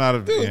 man. I'm not a.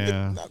 Dude,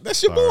 Yeah,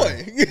 that's your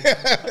sorry. boy.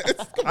 Yeah.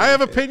 I have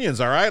opinions.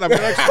 All right, I'm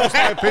going to express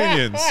my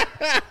opinions.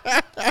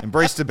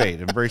 Embrace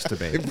debate. Embrace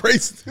debate.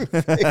 Embrace.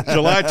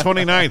 July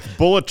 29th,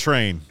 Bullet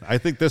Train. I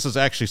think this is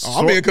actually.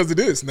 I'm in because of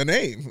this, the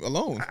name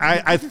alone.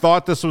 I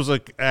thought this was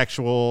an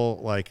actual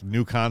like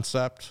new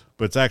concept,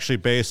 but it's actually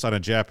based on a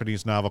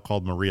Japanese novel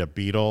called Maria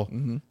Beetle.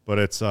 But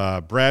it's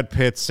Brad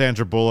Pitt,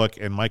 Sandra Bullock,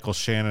 and Michael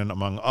Shannon,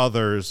 among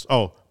others.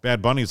 Oh, Bad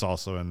Bunny's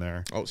also in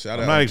there. Oh, shout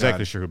I'm out. not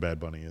exactly sure who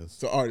Bad Bunny is.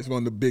 The artist, one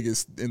of the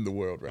biggest in the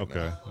world right Okay.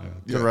 now. Yeah.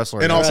 Good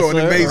wrestler. And also an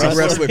amazing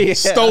Wrestler, wrestler. yeah.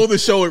 Stole the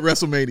show at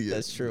WrestleMania.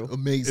 That's true.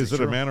 Amazing. Is it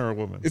a man or a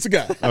woman? It's a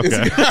guy. Okay. It's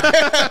a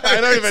guy.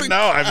 I don't even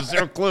know. I have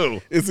zero clue.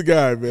 It's a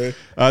guy, man.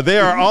 They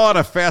are all on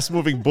a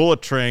fast-moving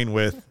bullet train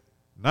with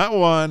not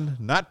 1,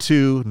 not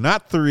 2,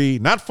 not 3,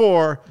 not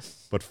 4,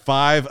 but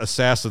 5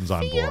 assassins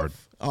on board.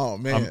 Oh,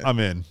 man. I'm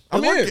in.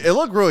 It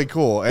looked really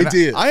cool. And It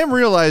did. I am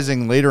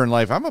realizing later in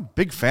life, I'm a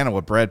big fan of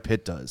what Brad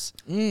Pitt does.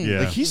 Yeah.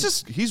 Like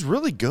he's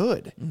really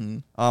good.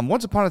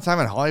 Once Upon a Time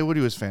in Hollywood,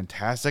 he was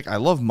fantastic. I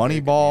love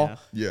Moneyball.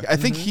 Yeah. I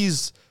think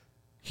he's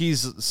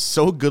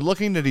so good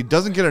looking that he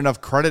doesn't get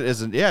enough credit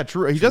as an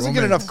true. He doesn't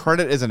get enough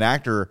credit as an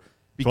actor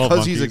 12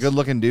 because he's a Monkeys. good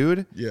looking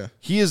dude. Yeah.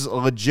 He is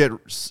legit.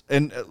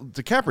 And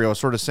DiCaprio was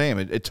sort of same.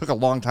 It took a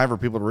long time for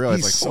people to realize,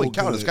 He's like, so holy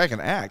cow, this good. guy can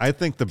act. I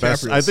think the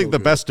best. DiCaprio's I think so the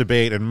good. best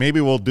debate, and maybe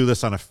we'll do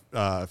this on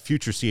a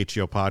future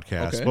CHGO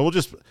podcast. Okay. But we'll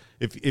just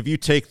if you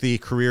take the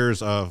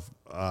careers of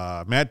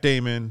Matt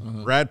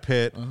Damon, Brad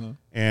Pitt,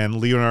 and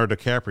Leonardo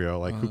DiCaprio,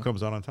 like who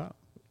comes out on top?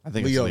 I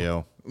think Leo. it's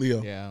Leo.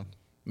 Leo. Yeah.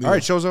 All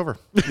right, show's over.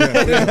 We can't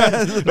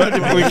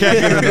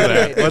get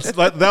into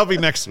that. That'll be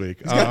next week.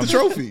 He's got the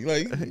trophy.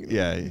 Like,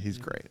 Yeah, he's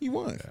great. he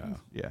won.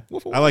 Yeah.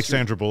 What for I like Wall Street?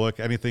 Sandra Bullock.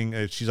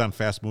 Anything she's on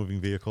fast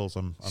moving vehicles.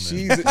 I'm in.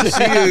 She is.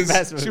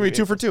 She's gonna be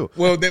 2 for 2.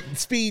 Well, that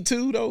Speed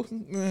 2, though.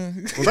 Well,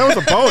 that was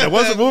a boat. It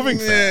wasn't moving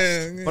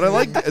fast. Yeah. But I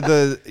like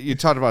you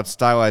talked about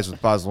stylized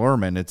with Baz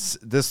Luhrmann.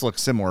 This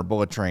looks similar.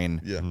 Bullet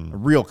Train, Yeah.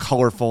 real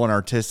colorful and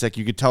artistic.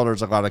 You could tell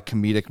there's a lot of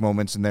comedic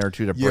moments in there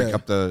too to break Yeah.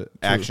 up the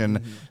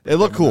action. It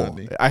looked cool.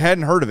 monotony. I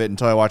hadn't heard of it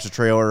until I watched the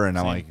trailer, and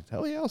I'm like,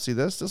 hell yeah, I'll see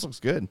this. This looks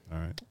good. All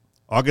right.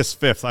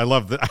 August 5th. I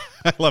love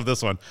I love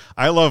this one.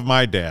 I Love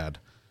My Dad.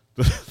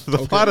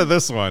 The plot of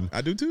this one.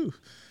 I do, too.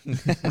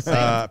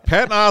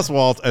 Patton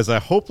Oswalt as a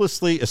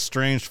hopelessly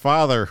estranged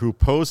father who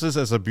poses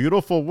as a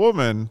beautiful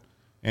woman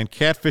and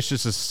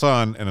catfishes his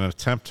son in an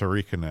attempt to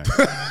reconnect.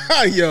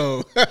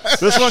 Yo.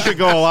 This one could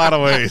go a lot of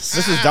ways.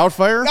 This is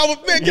Doubtfire.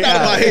 Man, get out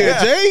of my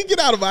head, Jay. Get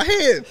out of my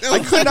head. I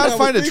could not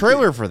find a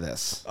trailer for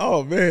this.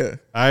 Oh, man.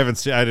 I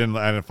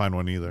didn't find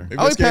one either. Maybe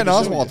I like that's Patton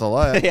Candace Show Oswalt a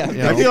lot. Yeah. you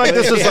know. I feel like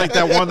this is like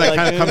that one that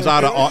kind of comes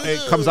out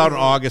in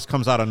August,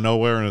 comes out of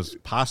nowhere, and is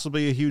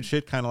possibly a huge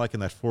hit, kind of like in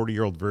that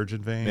 40-Year-Old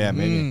Virgin vein. Yeah,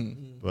 maybe.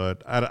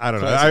 But I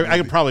don't know. Classic I could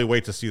movie. probably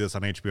wait to see this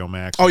on HBO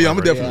Max. Oh, yeah, I'm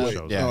or definitely wherever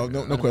it waiting. shows Yeah.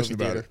 up. No question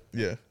movie about it.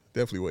 Yeah,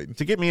 definitely waiting.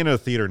 To get me into a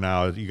theater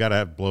now, you got to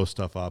have blow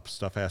stuff up.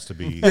 Stuff has to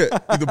be. Yeah,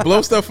 either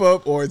blow stuff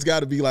up or it's got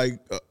to be like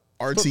a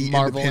RT Put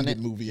Marvel in independent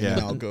it. movie, Yeah. and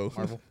then I'll go.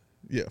 Marvel.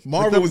 Yeah,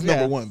 Marvel was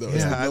number yeah. one, though.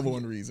 That's the Yeah, number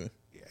one reason.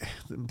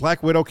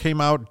 Black Widow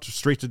came out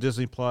straight to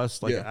Disney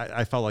Plus. Like Yeah.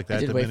 I felt like that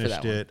did wait for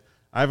diminished that one. it.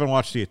 I haven't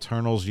watched the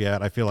Eternals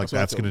yet. I feel like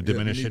That's that's what I going to told you. Yeah,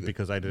 me diminish it neither.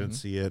 because I didn't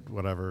see it.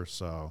 Whatever.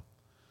 So,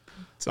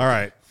 all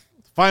right.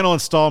 Final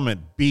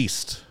installment: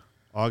 Beast,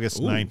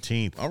 August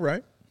 19th. All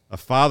right. A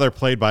father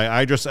played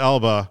by Idris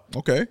Elba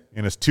Okay.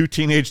 and his 2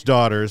 teenage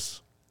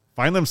daughters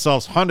find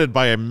themselves hunted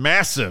by a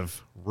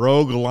massive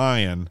rogue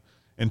lion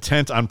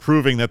intent on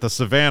proving that the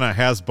savannah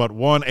has but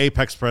one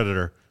apex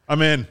predator,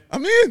 I'm in.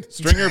 Stringer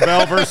Stringer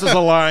Bell versus a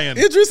lion.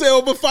 Idris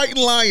Elba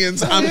fighting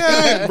lions. I'm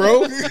in,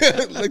 bro.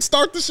 Like,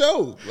 start the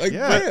show. Like,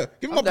 yeah,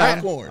 give him a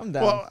popcorn. I'm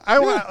down. Well,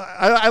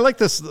 I like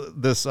this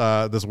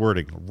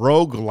wording,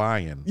 rogue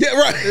lion. Yeah,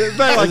 right. Is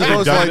that As opposed to like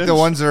redundant? the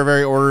ones that are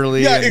very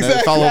orderly Yeah, and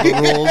exactly. follow the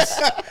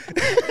rules.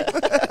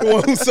 The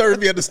one who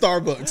served me at the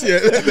Starbucks. Yeah,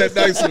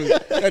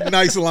 that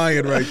nice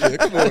lion right there.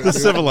 Come on, The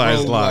civilized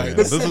Rogue lion. The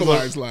This is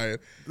civilized lion.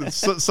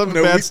 Some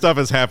No, bad we- stuff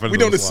has happened. We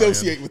to don't those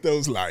associate with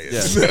those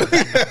lions.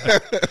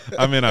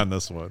 I'm in on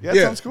this one. Yeah,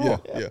 that sounds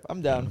cool. Yeah.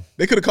 I'm down.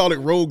 They could have called it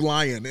Rogue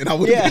Lion, and I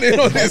would have been in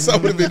on this. I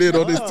would have been in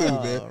on this too,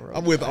 man.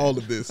 I'm with all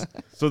of this.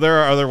 So there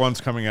are other ones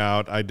coming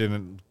out. I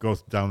didn't go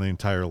down the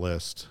entire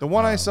list. The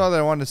one I saw that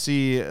I wanted to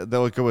see that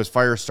would go was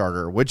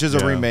Firestarter, which is a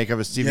Yeah. remake of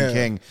a Stephen Yeah,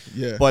 King.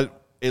 yeah. But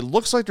it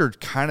looks like they're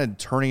kind of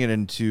turning it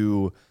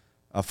into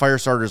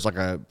Firestarter's like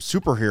a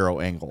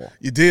superhero angle.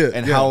 You did,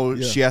 And yeah, how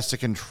yeah. she has to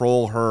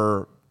control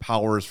her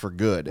powers for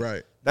good.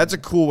 Right. That's a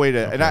cool way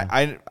to. And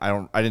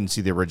I didn't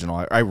see the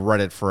original. I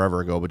read it forever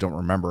ago, but don't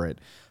remember it.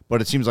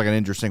 But it seems like an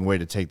interesting way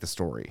to take the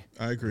story.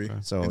 I agree.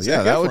 So And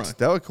yeah, Zac that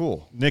Efron. would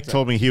cool. Nick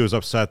told me he was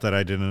upset that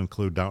I didn't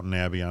include Downton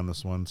Abbey on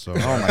this one, so Oh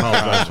I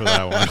apologize for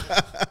that one.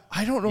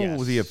 I don't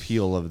know the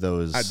appeal of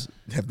those I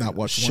have not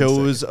watched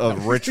shows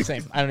of rich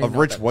Same. I don't even know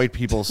what that white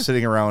people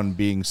sitting around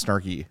being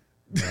snarky.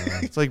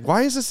 It's like,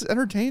 why is this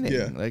entertaining?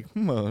 Yeah. Like,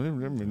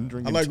 I'm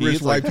drinking I like tea. rich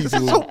It's white like, people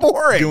this is so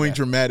boring. doing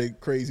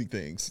dramatic, crazy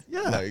things.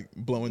 Yeah. Like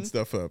blowing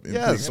stuff up and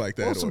yeah, things like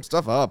that. blow Or some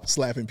stuff up.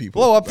 slapping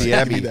people. Blow up the Like,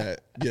 give me Abbey.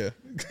 that. Yeah.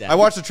 I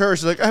watched the trailer.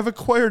 She's like, I've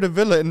acquired a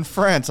villa in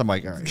France. I'm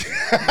like, all right.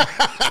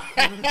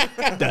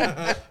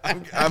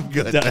 I'm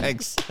good.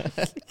 Thanks.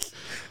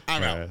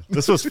 I'm out.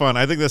 This was fun.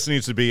 I think this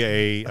needs to be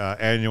a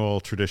annual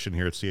tradition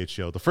here at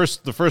CHGO.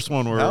 The first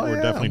one we're Hell yeah,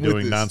 definitely I'm with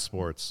doing this.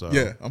 non-sports. So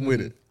Yeah, I'm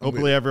with it. I'm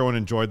hopefully with it. everyone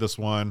enjoyed this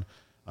one.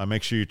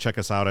 Make sure you check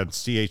us out at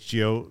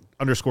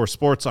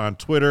CHGO_sports on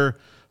Twitter.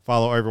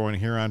 Follow everyone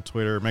here on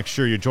Twitter. Make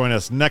sure you join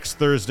us next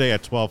Thursday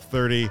at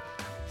 12:30.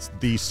 It's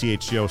the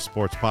CHGO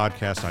Sports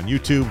Podcast on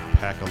YouTube.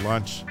 Pack a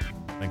lunch.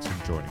 Thanks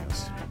for joining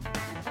us.